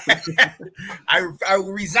 All right? I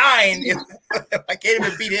will resign if I can't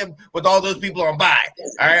even beat him with all those people on bye.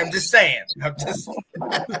 All right, I'm just saying.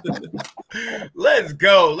 Let's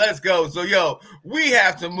go. So, we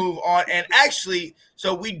have to move on. And actually,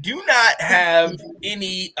 so we do not have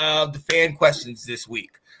any of the fan questions this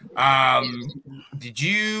week. We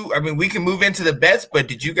can move into the bets, but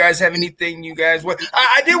did you guys have anything you guys want?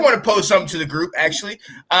 I did want to post something to the group, actually.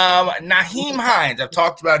 Nyheim Hines, I've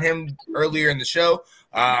talked about him earlier in the show.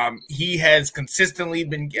 He has consistently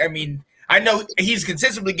been, I know he's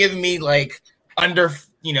consistently giving me like under,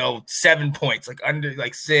 7 points, like under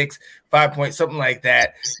like 6, 5 points, something like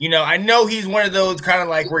that. I know he's one of those kind of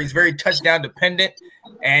like where he's very touchdown dependent.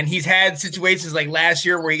 And he's had situations like last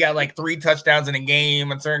year where he got like 3 touchdowns in a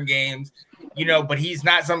game on certain games, but he's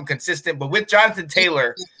not something consistent. But with Jonathan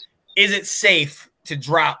Taylor, is it safe to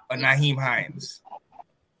drop a Nyheim Hines?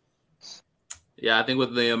 Yeah, I think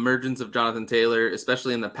with the emergence of Jonathan Taylor,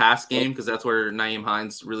 especially in the pass game, because that's where Nyheim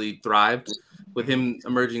Hines really thrived. With him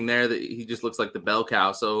emerging there, that he just looks like the bell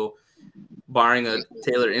cow. So, barring a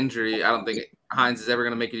Taylor injury, I don't think Hines is ever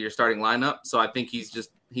going to make it your starting lineup. So, I think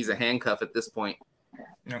he's a handcuff at this point.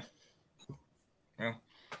 Yeah.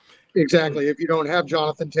 Exactly. If you don't have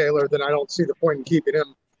Jonathan Taylor, then I don't see the point in keeping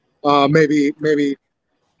him. Maybe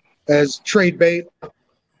as trade bait,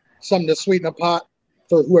 something to sweeten the pot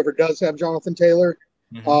for whoever does have Jonathan Taylor.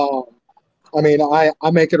 I mean, I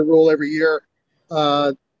make it a rule every year.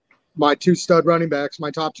 My 2 stud running backs, my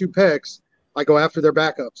top 2 picks, I go after their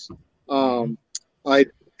backups. I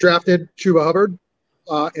drafted Chuba Hubbard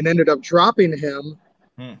and ended up dropping him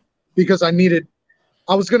because I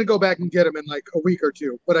was going to go back and get him in like a week or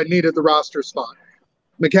 2, but I needed the roster spot.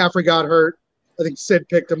 McCaffrey got hurt. I think Sid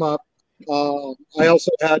picked him up. I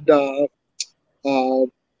also had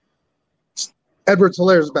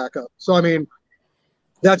Edwards-Hilaire's backup. So, I mean,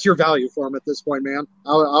 that's your value for him at this point, man.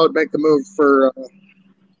 I would make the move for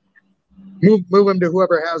move him to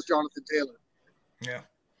whoever has Jonathan Taylor. Yeah,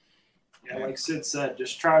 like Sid said,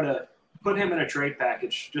 just try to put him in a trade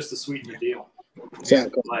package just to sweeten the deal.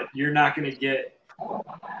 Exactly. But you're not going to get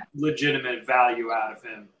legitimate value out of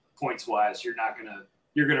him points wise. You're going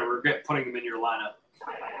to regret putting him in your lineup.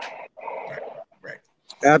 Right.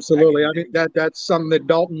 Absolutely. I mean that's something that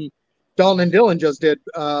Dalton and Dylan just did.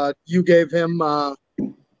 You gave him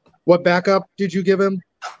what backup did you give him?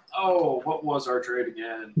 Oh, what was our trade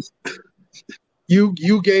again?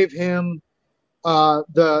 You gave him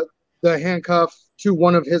the handcuff to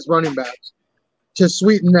one of his running backs to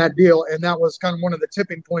sweeten that deal, and that was kind of one of the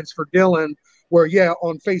tipping points for Dylan, where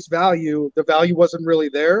on face value, the value wasn't really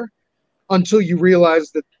there until you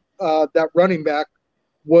realized that that running back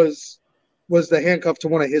was the handcuff to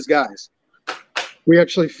one of his guys. We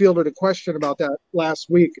actually fielded a question about that last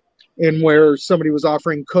week, in where somebody was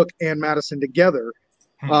offering Cook and Madison together,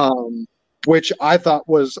 which I thought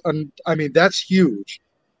was, I mean, that's huge.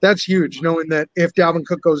 That's huge, knowing that if Dalvin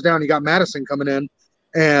Cook goes down, you got Madison coming in,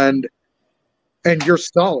 and you're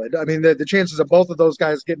solid. I mean, the chances of both of those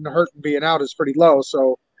guys getting hurt and being out is pretty low.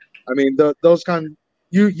 So, I mean, those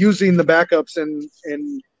using the backups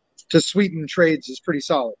and to sweeten trades is pretty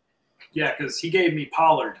solid. Yeah, because he gave me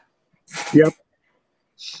Pollard. Yep.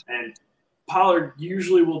 And Pollard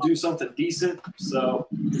usually will do something decent, so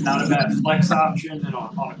not a bad flex option. And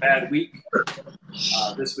on a bad week,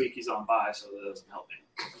 this week he's on bye, so that doesn't help me.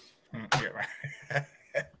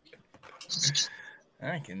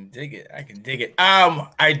 I can dig it.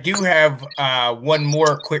 I do have one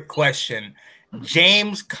more quick question.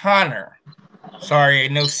 James Conner. Sorry,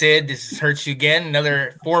 no Sid. This hurts you again.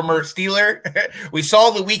 Another former Steeler. We saw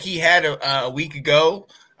the week he had a week ago.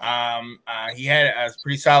 He had a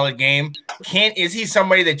pretty solid game. Is he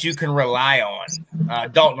somebody that you can rely on?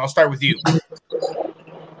 Dalton, I'll start with you.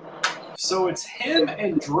 So it's him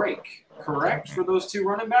and Drake, correct, for those 2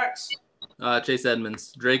 running backs? Chase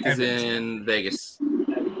Edmonds. Drake is in Vegas.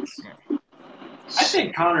 I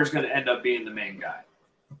think Connor's going to end up being the main guy.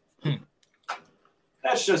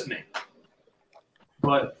 That's just me.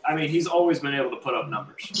 But, I mean, he's always been able to put up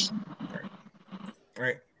numbers.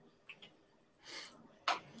 Right.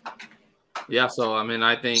 Yeah, so, I mean,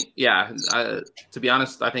 I think, to be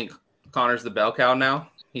honest, I think Connor's the bell cow now.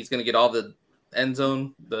 He's going to get all the end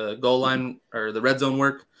zone, the goal line, or the red zone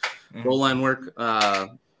work, goal line work.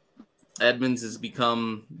 Edmonds has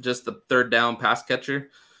become just the third down pass catcher.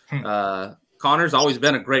 Connor's always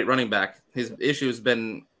been a great running back. His issue has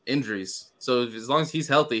been injuries. So as long as he's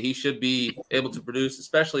healthy, he should be able to produce,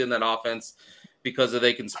 especially in that offense, because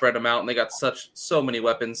they can spread them out and they got so many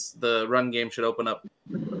weapons. The run game should open up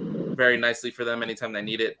very nicely for them anytime they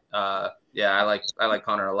need it. I like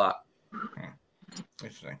Connor a lot.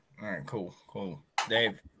 Interesting. All right, cool.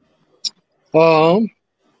 Dave.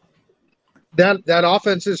 That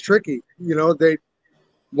offense is tricky. You know,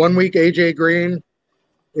 1 week AJ Green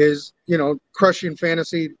is, crushing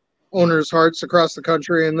fantasy owners' hearts across the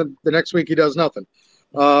country, and the next week he does nothing.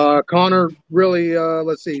 Connor really,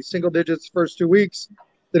 single digits first 2 weeks.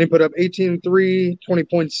 Then he put up 18.3,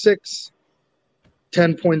 20.6,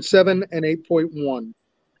 10.7, and 8.1.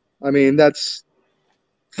 I mean, that's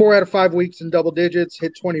 4 out of 5 weeks in double digits,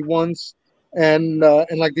 hit 20 once. And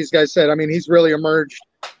like these guys said, I mean, he's really emerged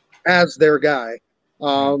as their guy.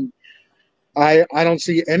 I don't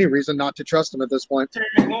see any reason not to trust him at this point.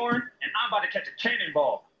 Lord, and I'm about to catch a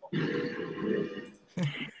cannonball.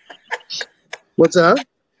 What's that?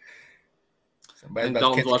 And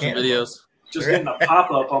Dalton's watching videos. Just getting a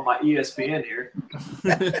pop-up on my ESPN here.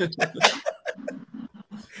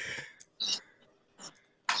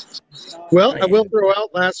 Well, I will throw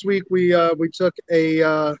out. Last week we took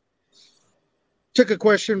a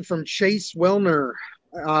question from Chase Wellner.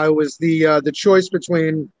 It was the choice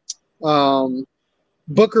between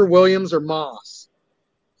Booker, Williams, or Moss.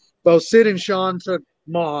 Both Sid and Sean took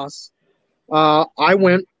Moss. I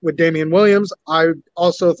went with Damian Williams. I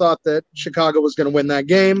also thought that Chicago was going to win that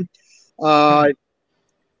game.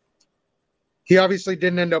 He obviously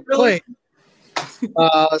didn't end up playing.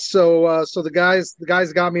 So the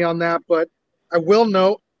guys got me on that. But I will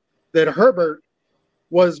note that Herbert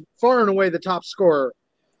was far and away the top scorer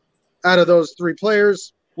out of those three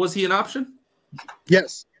players. Was he an option?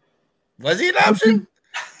 Yes. Was he an option?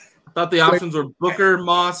 I thought the options were Booker,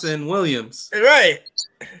 Moss, and Williams. Right.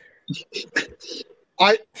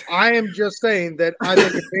 I am just saying that I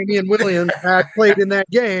think if Damian Williams had played in that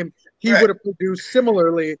game, he would have produced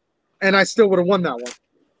similarly, and I still would have won that one.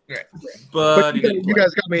 Right. But you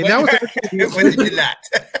guys got me. And that was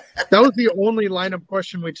that was the only lineup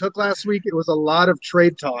question we took last week. It was a lot of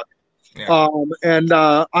trade talk. Yeah. And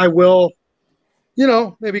I will,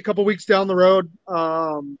 maybe a couple weeks down the road,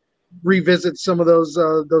 revisit some of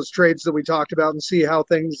those trades that we talked about and see how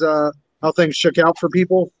things shook out for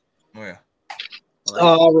people. Oh, yeah.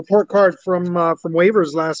 Report card from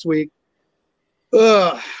waivers last week.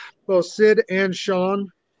 Both Sid and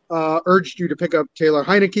Sean urged you to pick up Taylor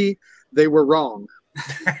Heineke. They were wrong.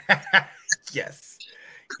 Yes,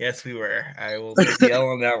 we were. I will take the L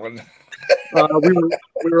on that one.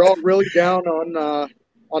 We were all really down on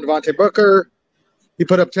Devontae Booker. He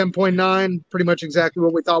put up 10.9, pretty much exactly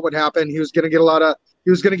what we thought would happen. He was going to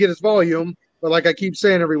get his volume, but like I keep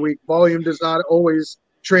saying every week, volume does not always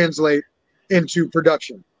translate into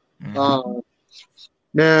production. Mm-hmm.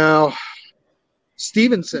 Now,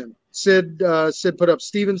 Stevenson, Sid put up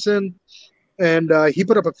Stevenson, and he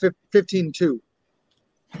put up a 15.2,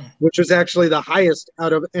 which was actually the highest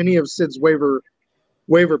out of any of Sid's waiver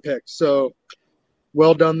picks. So,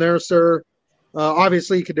 well done there, sir.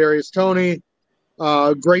 Obviously, Kadarius Toney,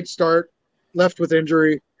 great start, left with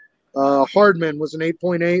injury. Hardman was an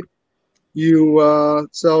 8.8.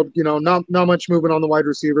 Not much movement on the wide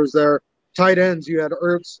receivers there. Tight ends, you had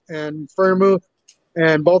Ertz and Fermu,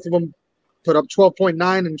 and both of them put up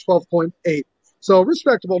 12.9 and 12.8. So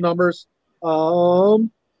respectable numbers. But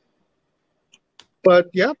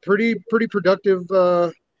yeah, pretty productive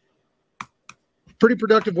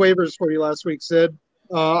waivers for you last week, Sid.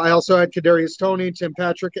 I also had Kadarius Toney, Tim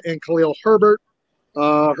Patrick, and Khalil Herbert.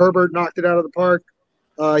 Herbert knocked it out of the park.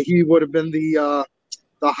 He would have been the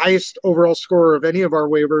highest overall scorer of any of our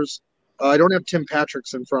waivers. I don't have Tim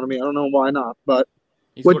Patrick's in front of me. I don't know why not, but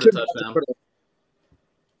he scored a touchdown.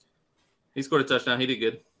 He scored a touchdown. He did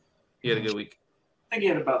good. He had a good week. I think he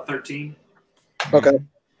had about 13. Okay.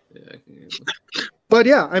 Yeah. But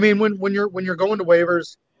yeah, I mean, when you're going to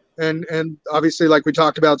waivers, and obviously, like we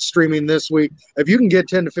talked about streaming this week, if you can get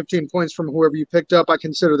 10 to 15 points from whoever you picked up, I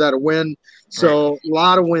consider that a win. So a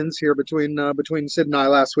lot of wins here between Sid and I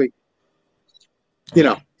last week.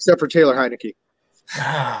 Except for Taylor Heineke.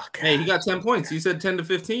 Oh, hey, he got 10 points. You said 10 to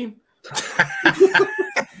 15.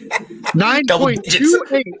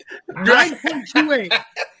 9.28. 9.28.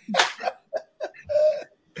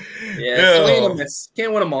 Yeah,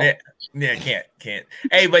 can't win them all. Yeah, can't.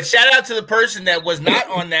 Hey, but shout out to the person that was not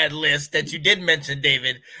on that list that you did mention,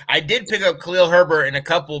 David. I did pick up Khalil Herbert in a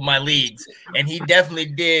couple of my leagues, and he definitely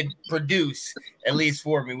did produce, at least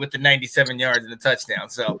for me, with the 97 yards and the touchdown.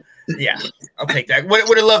 So, yeah, I'll take that.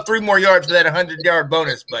 Would have loved 3 more yards for that 100-yard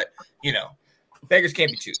bonus, but, beggars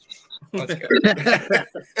can't be choosers. Let's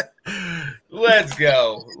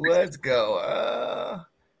go. Let's go.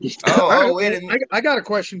 Wait a minute. I got a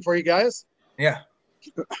question for you guys. Yeah.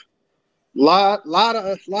 Lot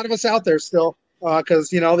of us out there still, because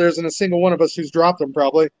there isn't a single one of us who's dropped them.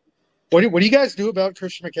 Probably. What do you guys do about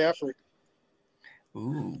Christian McCaffrey?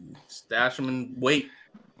 Ooh, stash him and wait.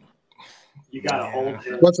 You gotta hold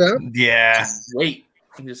him. What's that? Yeah, just wait.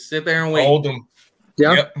 Just sit there and wait. Hold him.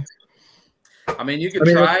 Yeah. Yep. I mean, you could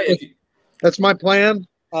try. That's my plan.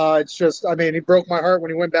 It's just, he broke my heart when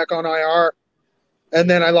he went back on IR, and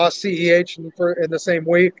then I lost CEH in the same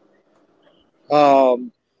week.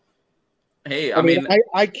 Hey,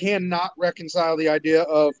 I cannot reconcile the idea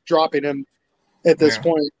of dropping him at this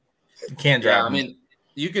point. You can't drop him.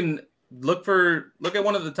 You can look at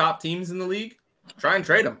one of the top teams in the league. Try and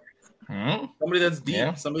trade him. Mm-hmm. Somebody that's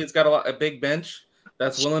deep. Somebody that's got a big bench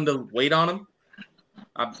that's willing to wait on him.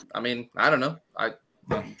 I don't know.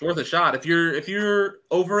 It's worth a shot. If you're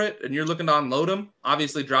over it and you're looking to unload him,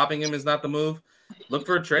 obviously dropping him is not the move. Look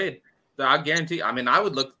for a trade. I guarantee. I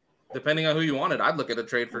would look, depending on who you wanted. I'd look at a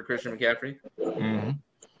trade for Christian McCaffrey. Mm-hmm.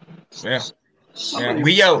 Yeah. Somebody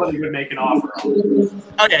would make an offer.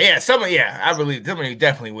 Oh yeah. I believe somebody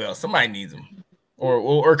definitely will. Somebody needs him,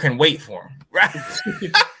 or can wait for him. Right.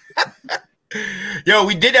 Yo,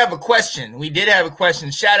 we did have a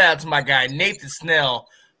question. Shout out to my guy Nathan Snell,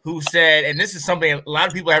 who said, and this is something a lot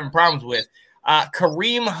of people are having problems with.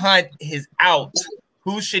 Kareem Hunt is out.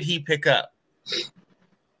 Who should he pick up?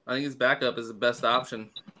 I think his backup is the best option.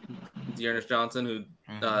 Dearness Johnson, who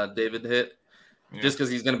David hit, just because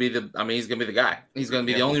he's going to be the guy. He's going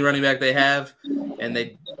to be the only running back they have, and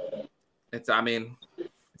it's going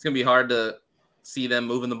to be hard to see them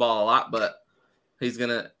moving the ball a lot, but he's going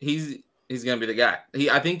to be the guy.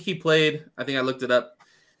 I think I looked it up.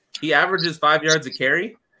 He averages 5 yards a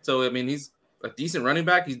carry, so he's a decent running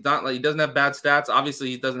back. He's not he doesn't have bad stats. Obviously,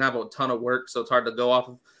 he doesn't have a ton of work, so it's hard to go off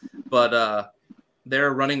of. But they're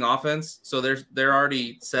a running offense, so they're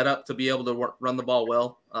already set up to be able to run the ball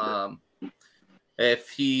well. If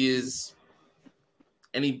he is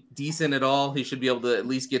any decent at all, he should be able to at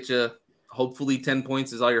least get you hopefully 10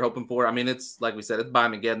 points is all you're hoping for. It's like we said, it's buy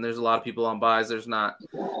him again. There's a lot of people on buys. There's not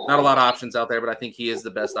a lot of options out there, but I think he is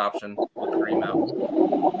the best option with Kareem out.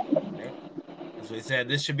 As we said,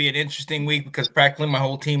 this should be an interesting week because practically my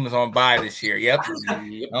whole team is on bye this year. Yep.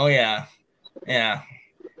 Oh yeah.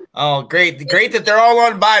 Oh, great that they're all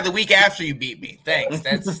on bye the week after you beat me. Thanks.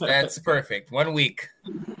 That's perfect. 1 week.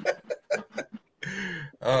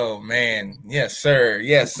 Oh man. Yes, sir.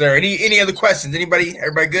 Any other questions? Everybody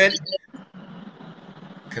good?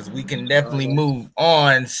 Because we can definitely move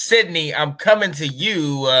on. Sydney, I'm coming to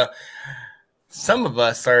you. Some of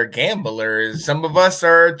us are gamblers. Some of us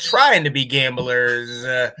are trying to be gamblers.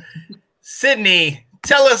 Sydney,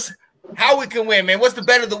 tell us how we can win, man. What's the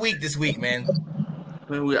bet of the week this week, man?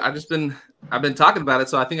 I've been talking about it,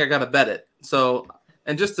 so I think I got to bet it. So,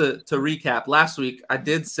 and just to recap, last week I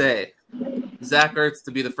did say Zach Ertz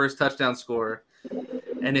to be the first touchdown scorer,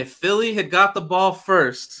 and if Philly had got the ball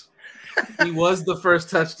first, he was the first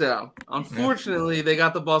touchdown. Unfortunately, they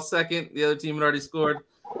got the ball second. The other team had already scored.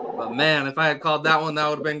 But man, if I had called that one, that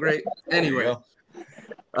would have been great. Anyway,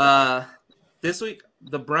 this week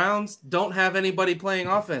the Browns don't have anybody playing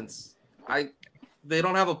offense. They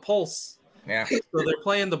don't have a pulse. Yeah. So they're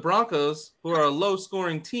playing the Broncos, who are a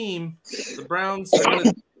low-scoring team. The Browns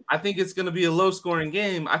I think it's going to be a low-scoring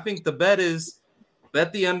game. I think the bet is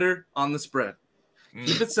bet the under on the spread.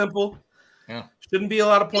 Keep it simple. Yeah. Shouldn't be a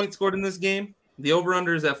lot of points scored in this game. The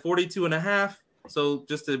over-under is at 42.5. So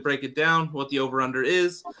just to break it down, what the over-under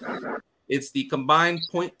is, it's the combined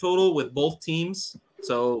point total with both teams.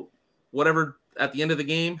 So whatever at the end of the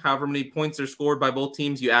game, however many points are scored by both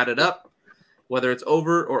teams, you add it up. Whether it's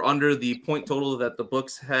over or under the point total that the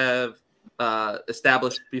books have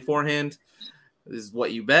established beforehand is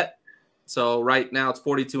what you bet. So right now it's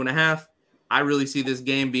 42.5. I really see this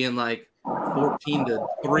game being like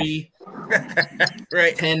 14-3,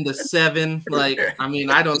 right? 10-7.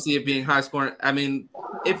 I don't see it being high scoring.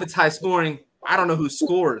 If it's high scoring, I don't know who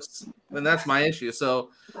scores. Then that's my issue.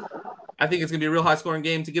 So I think it's going to be a real high-scoring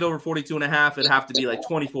game. To get over 42.5, it'd have to be like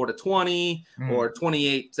 24-20 or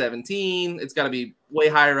 28-17. It's got to be way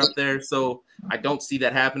higher up there. So I don't see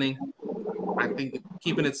that happening. I think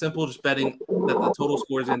keeping it simple, just betting that the total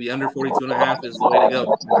score is going to be under 42.5 is the way to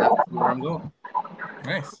go. That's where I'm going.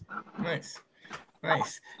 Nice.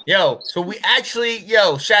 So we actually,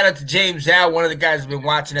 shout out to James Zhao, one of the guys who's been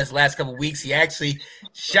watching us the last couple of weeks. He actually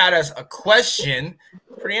shot us a question.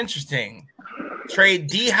 Pretty interesting. Trade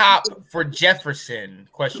D-Hop for Jefferson, ?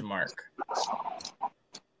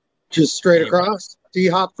 Just straight across?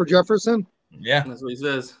 D-Hop for Jefferson? Yeah. That's what he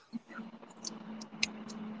says.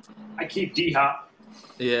 I keep D-Hop.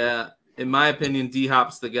 Yeah. In my opinion,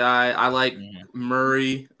 D-Hop's the guy. I like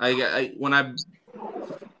Murray. When I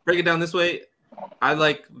break it down this way, I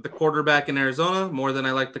like the quarterback in Arizona more than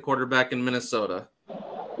I like the quarterback in Minnesota.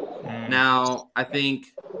 Now, I think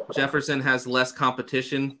Jefferson has less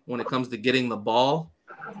competition when it comes to getting the ball,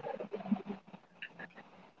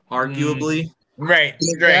 arguably. Right.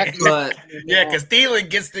 But because Thielen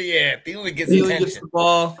gets the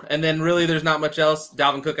ball, and then really there's not much else.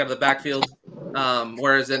 Dalvin Cook out of the backfield.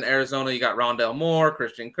 Whereas in Arizona, you got Rondale Moore,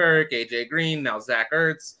 Christian Kirk, AJ Green, now Zach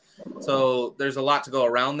Ertz. So there's a lot to go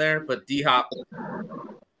around there. But D-Hop,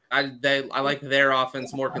 I like their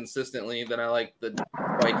offense more consistently than I like the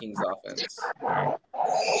Vikings offense.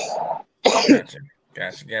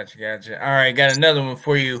 Gotcha. All right, got another one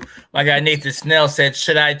for you. My guy Nathan Snell said,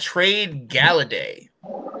 should I trade Galladay?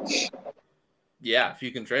 Yeah, if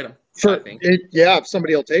you can trade him. I think. If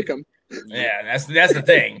somebody will take him. Yeah, that's the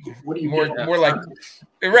thing. What do you more like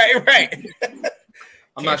right.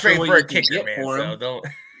 I'm not trade sure for a kicker, man. for him. So don't.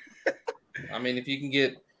 If you can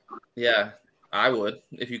get, I would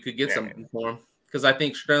if you could get something for him, because I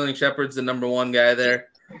think Sterling Shepard's the number 1 guy there.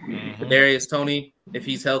 Mm-hmm. Darius Toney, if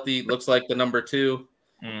he's healthy, looks like the number 2,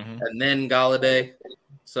 and then Galladay.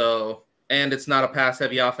 So, and it's not a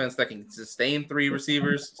pass-heavy offense that can sustain 3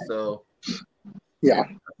 receivers. So, yeah,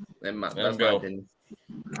 that's my opinion.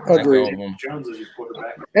 Agreed. Jones is your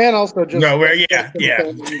quarterback. And also just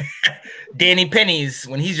yeah. Danny Pennies,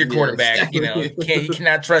 when he's your quarterback, you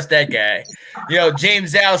cannot trust that guy.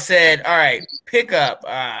 James Al said, all right, pick up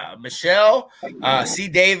Michelle, C.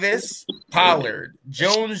 Davis, Pollard,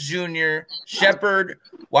 Jones Jr., Shepard,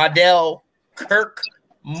 Waddell, Kirk,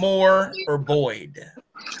 Moore, or Boyd.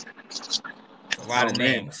 A lot of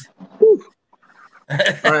names. All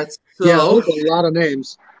right. So, a lot of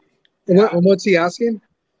names. And what's he asking?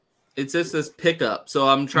 It just says pick up. So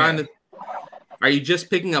I'm trying to. Are you just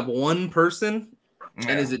picking up one person? Yeah.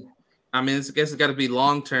 And is it? I mean, I guess it's got to be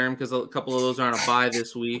long term because a couple of those are on a bye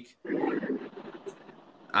this week.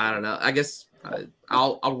 I don't know. I guess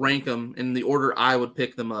I'll rank them in the order I would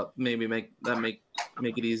pick them up. Maybe make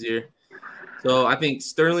it easier. So I think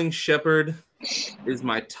Sterling Shepard is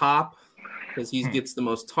my top because he gets the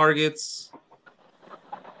most targets.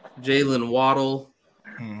 Jalen Waddle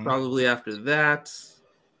probably after that.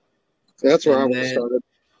 That's where I would have started.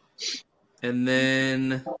 And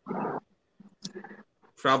then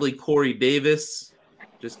probably Corey Davis,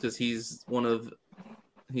 just because he's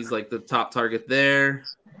like the top target there.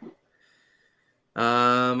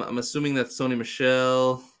 I'm assuming that's Sony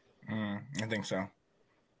Michel. I think so.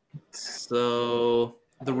 So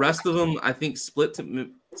the rest of them, I think, split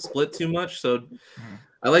too much. So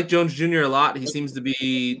I like Jones Jr. a lot. He seems to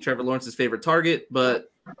be Trevor Lawrence's favorite target,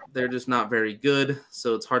 but they're just not very good.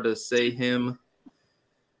 So it's hard to say him.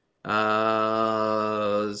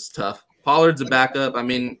 It's tough. Pollard's a backup. I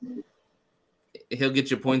mean, he'll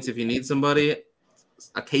get you points if you need somebody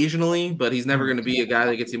occasionally, but he's never going to be a guy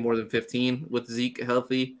that gets you more than 15 with Zeke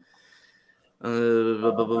healthy.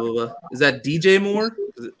 Is that DJ Moore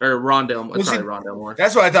or Rondell? Sorry, Rondell Moore.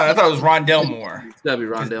 That's what I thought. I thought it was Rondell Moore. It's gotta be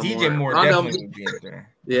Rondell DJ Moore Rondell, definitely would be up there.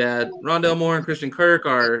 Yeah, Rondell Moore and Christian Kirk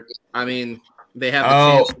are. I mean, they have the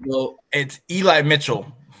chance to go. It's Eli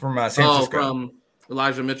Mitchell from San Francisco. From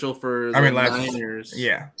Elijah Mitchell for the Niners.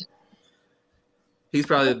 Yeah, he's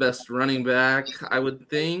probably the best running back, I would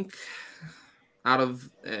think. Out of,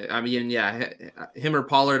 him or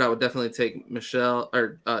Pollard, I would definitely take Michelle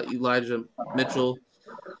or Elijah Mitchell.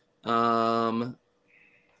 And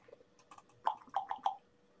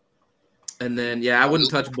then, I wouldn't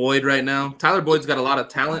touch Boyd right now. Tyler Boyd's got a lot of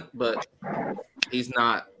talent, but he's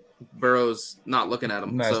not. Burrow's not looking at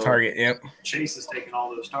him. Nice target. Yep. Chase is taking all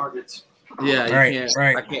those targets. Yeah, can't.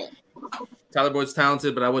 Right. I can't. Tyler Boyd's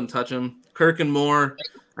talented, but I wouldn't touch him. Kirk and Moore,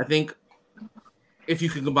 I think. If you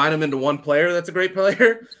can combine them into one player, that's a great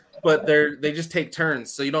player. But they just take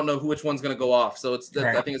turns, so you don't know which one's going to go off. So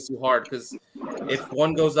I think it's too hard because if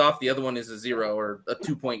one goes off, the other one is a 0 or a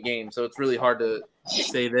 2-point game. So it's really hard to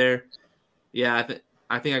stay there. Yeah,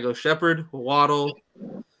 I think I go Shepard, Waddle,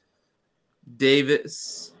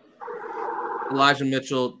 Davis, Elijah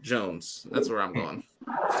Mitchell, Jones. That's where I'm going.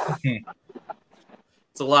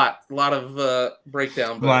 It's a lot of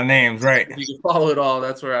breakdown. But a lot of names, right? If you can follow it all,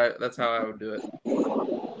 that's how I would do it.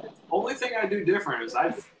 Only thing I do different is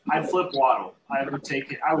I'd flip Waddle. I would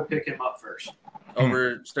pick him up first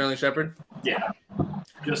over Sterling Shepard. Yeah,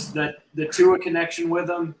 just the Tua connection with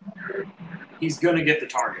him. He's going to get the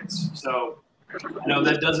targets. So I know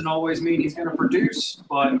that doesn't always mean he's going to produce,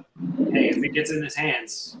 but hey, if it gets in his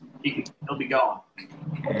hands, he'll be gone.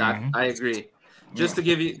 I agree.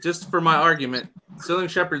 Just for my argument, Sterling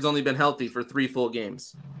Shepard's only been healthy for 3 full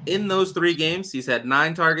games. In those 3 games, he's had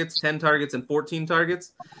 9 targets, 10 targets, and 14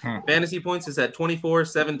 targets. Fantasy points has had 24,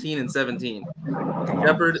 17, and 17.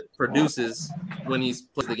 Shepard produces when he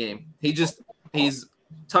plays the game. He's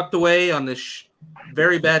tucked away on this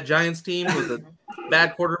very bad Giants team with a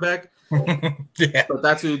bad quarterback. Yeah. But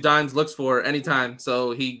that's who Dines looks for anytime.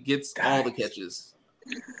 So he gets all the catches.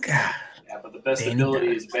 God. Yeah, but the best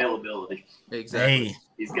ability is availability. Exactly. Hey,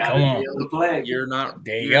 he's got to be able to play. You're not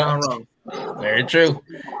wrong. Very true.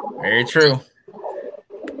 Very true.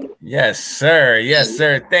 Yes, sir. Yes,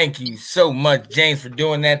 sir. Thank you so much, James, for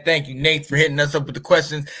doing that. Thank you, Nate, for hitting us up with the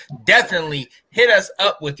questions. Definitely hit us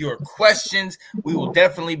up with your questions. We will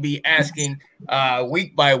definitely be asking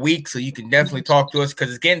week by week, so you can definitely talk to us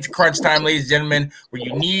because it's getting to crunch time, ladies and gentlemen, where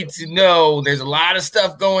you need to know there's a lot of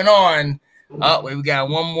stuff going on. Oh, we got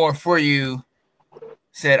one more for you.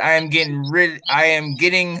 Said, I am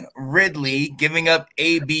getting Ridley giving up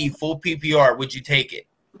AB full PPR. Would you take it?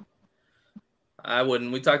 I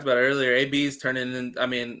wouldn't. We talked about it earlier. AB's turning in. I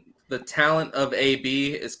mean, the talent of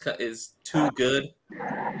AB is too good.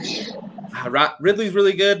 Ridley's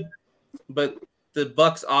really good, but the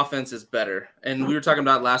Bucs offense is better. And we were talking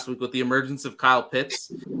about last week with the emergence of Kyle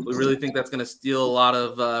Pitts. We really think that's going to steal a lot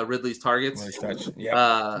of Ridley's targets.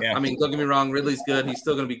 I mean, don't get me wrong, Ridley's good. He's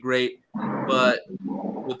still going to be great. But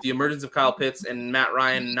with the emergence of Kyle Pitts and Matt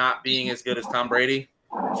Ryan not being as good as Tom Brady,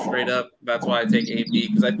 straight up, that's why I take AB.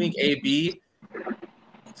 Because I think AB –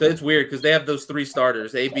 so it's weird because they have those 3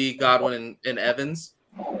 starters, AB, Godwin, and Evans.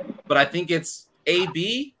 But I think it's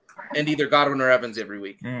AB and either Godwin or Evans every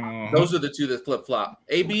week. Mm-hmm. Those are the 2 that flip-flop.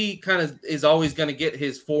 AB kind of is always going to get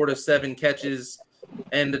his 4 to 7 catches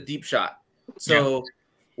and a deep shot. So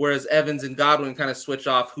whereas Evans and Godwin kind of switch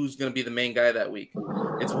off who's going to be the main guy that week.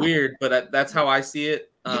 It's weird, but that's how I see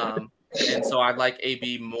it. And so I like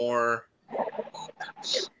AB more.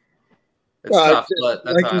 It's tough, but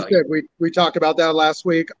that's like you said, we talked about that last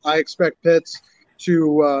week. I expect Pitts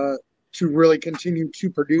to really continue to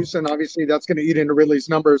produce, and obviously that's going to eat into Ridley's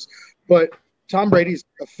numbers. But Tom Brady's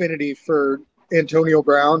affinity for Antonio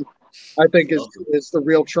Brown, I think, is the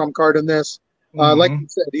real trump card in this. Like you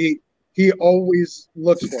said, he always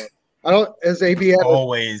looks for it.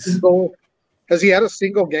 Has he had a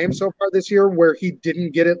single game so far this year where he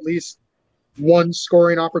didn't get at least one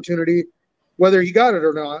scoring opportunity, whether he got it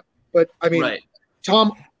or not? But I mean,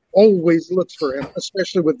 Tom always looks for him,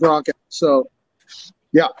 especially with Gronk. So,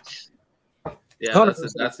 yeah,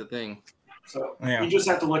 that's the thing. So you just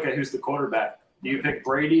have to look at who's the quarterback. Do you pick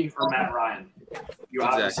Brady or Matt Ryan? You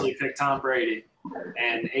obviously pick Tom Brady.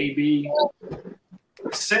 And AB,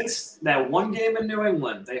 since that one game in New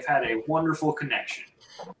England, they've had a wonderful connection.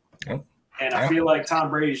 Yep. And I feel like Tom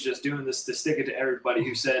Brady's just doing this to stick it to everybody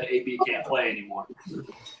who said AB can't play anymore.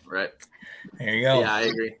 Right. There you go. Yeah, I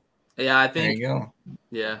agree. Yeah, I think. There you go.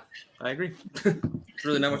 Yeah, I agree. It's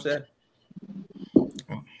really not much to add.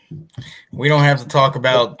 We don't have to talk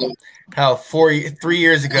about how 3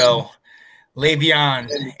 years ago, Le'Veon,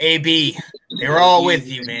 AB, they were all with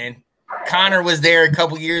you, man. Connor was there a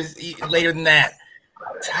couple years later than that.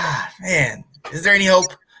 Man, is there any hope?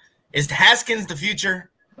 Is Haskins the future?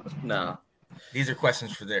 No. These are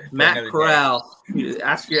questions for Matt Corral.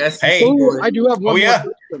 Ask your SEC. Hey, I do have one more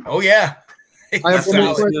question. Oh, yeah. I have one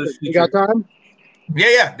more question. You got time?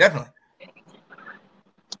 Yeah, definitely.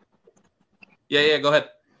 Yeah, go ahead.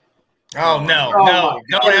 Oh, no.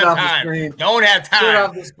 Don't have time. Don't have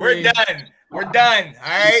time. We're done. All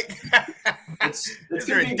right? It's going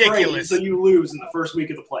to be ridiculous. So you lose in the first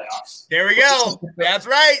week of the playoffs. There we go. That's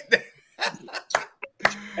right.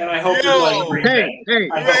 And I hope you're letting Green Bay. Hey.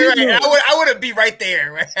 I would be right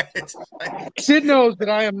there. Sid knows that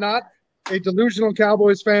I am not a delusional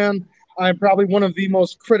Cowboys fan. I'm probably one of the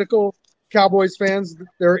most critical Cowboys fans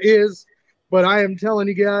there is. But I am telling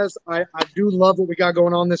you guys, I do love what we got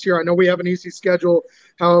going on this year. I know we have an easy schedule.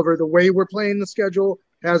 However, the way we're playing the schedule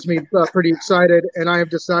has me pretty excited. And I have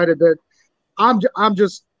decided that I'm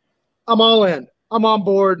all in. I'm on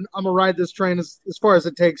board. I'm going to ride this train as far as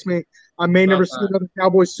it takes me. I may never see another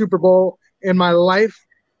Cowboys Super Bowl in my life,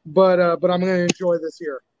 but I'm going to enjoy this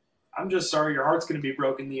year. I'm just sorry your heart's going to be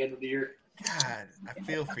broken the end of the year. God, I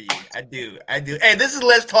feel for you. I do. Hey, this is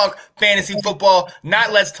Let's Talk Fantasy Football,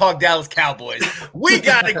 not Let's Talk Dallas Cowboys. We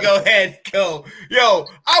got to go ahead and go. Yo,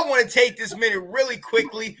 I want to take this minute really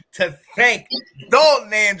quickly to thank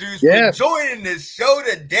Dalton Andrews for joining this show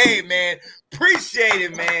today, man. Appreciate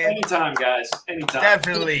it, man. Anytime, guys. Anytime.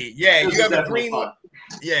 Definitely. Yeah, you have a green light.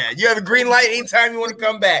 Yeah, you have a green light anytime you want to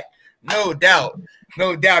come back. No doubt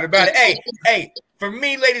about it. Hey, for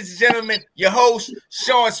me, ladies and gentlemen, your host,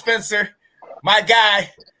 Sean Spencer, my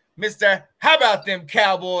guy, Mr. How About Them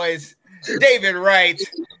Cowboys, David Wright,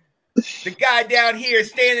 the guy down here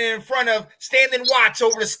standing watch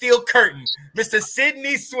over the steel curtain, Mr.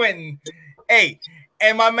 Sydney Swinton. Hey,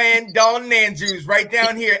 and my man, Dalton Andrews, right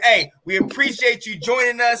down here. Hey, we appreciate you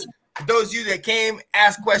joining us. For those of you that came,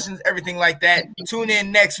 ask questions, everything like that, tune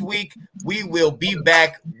in next week. We will be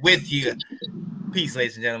back with you. Peace,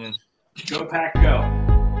 ladies and gentlemen. Go Pack, go.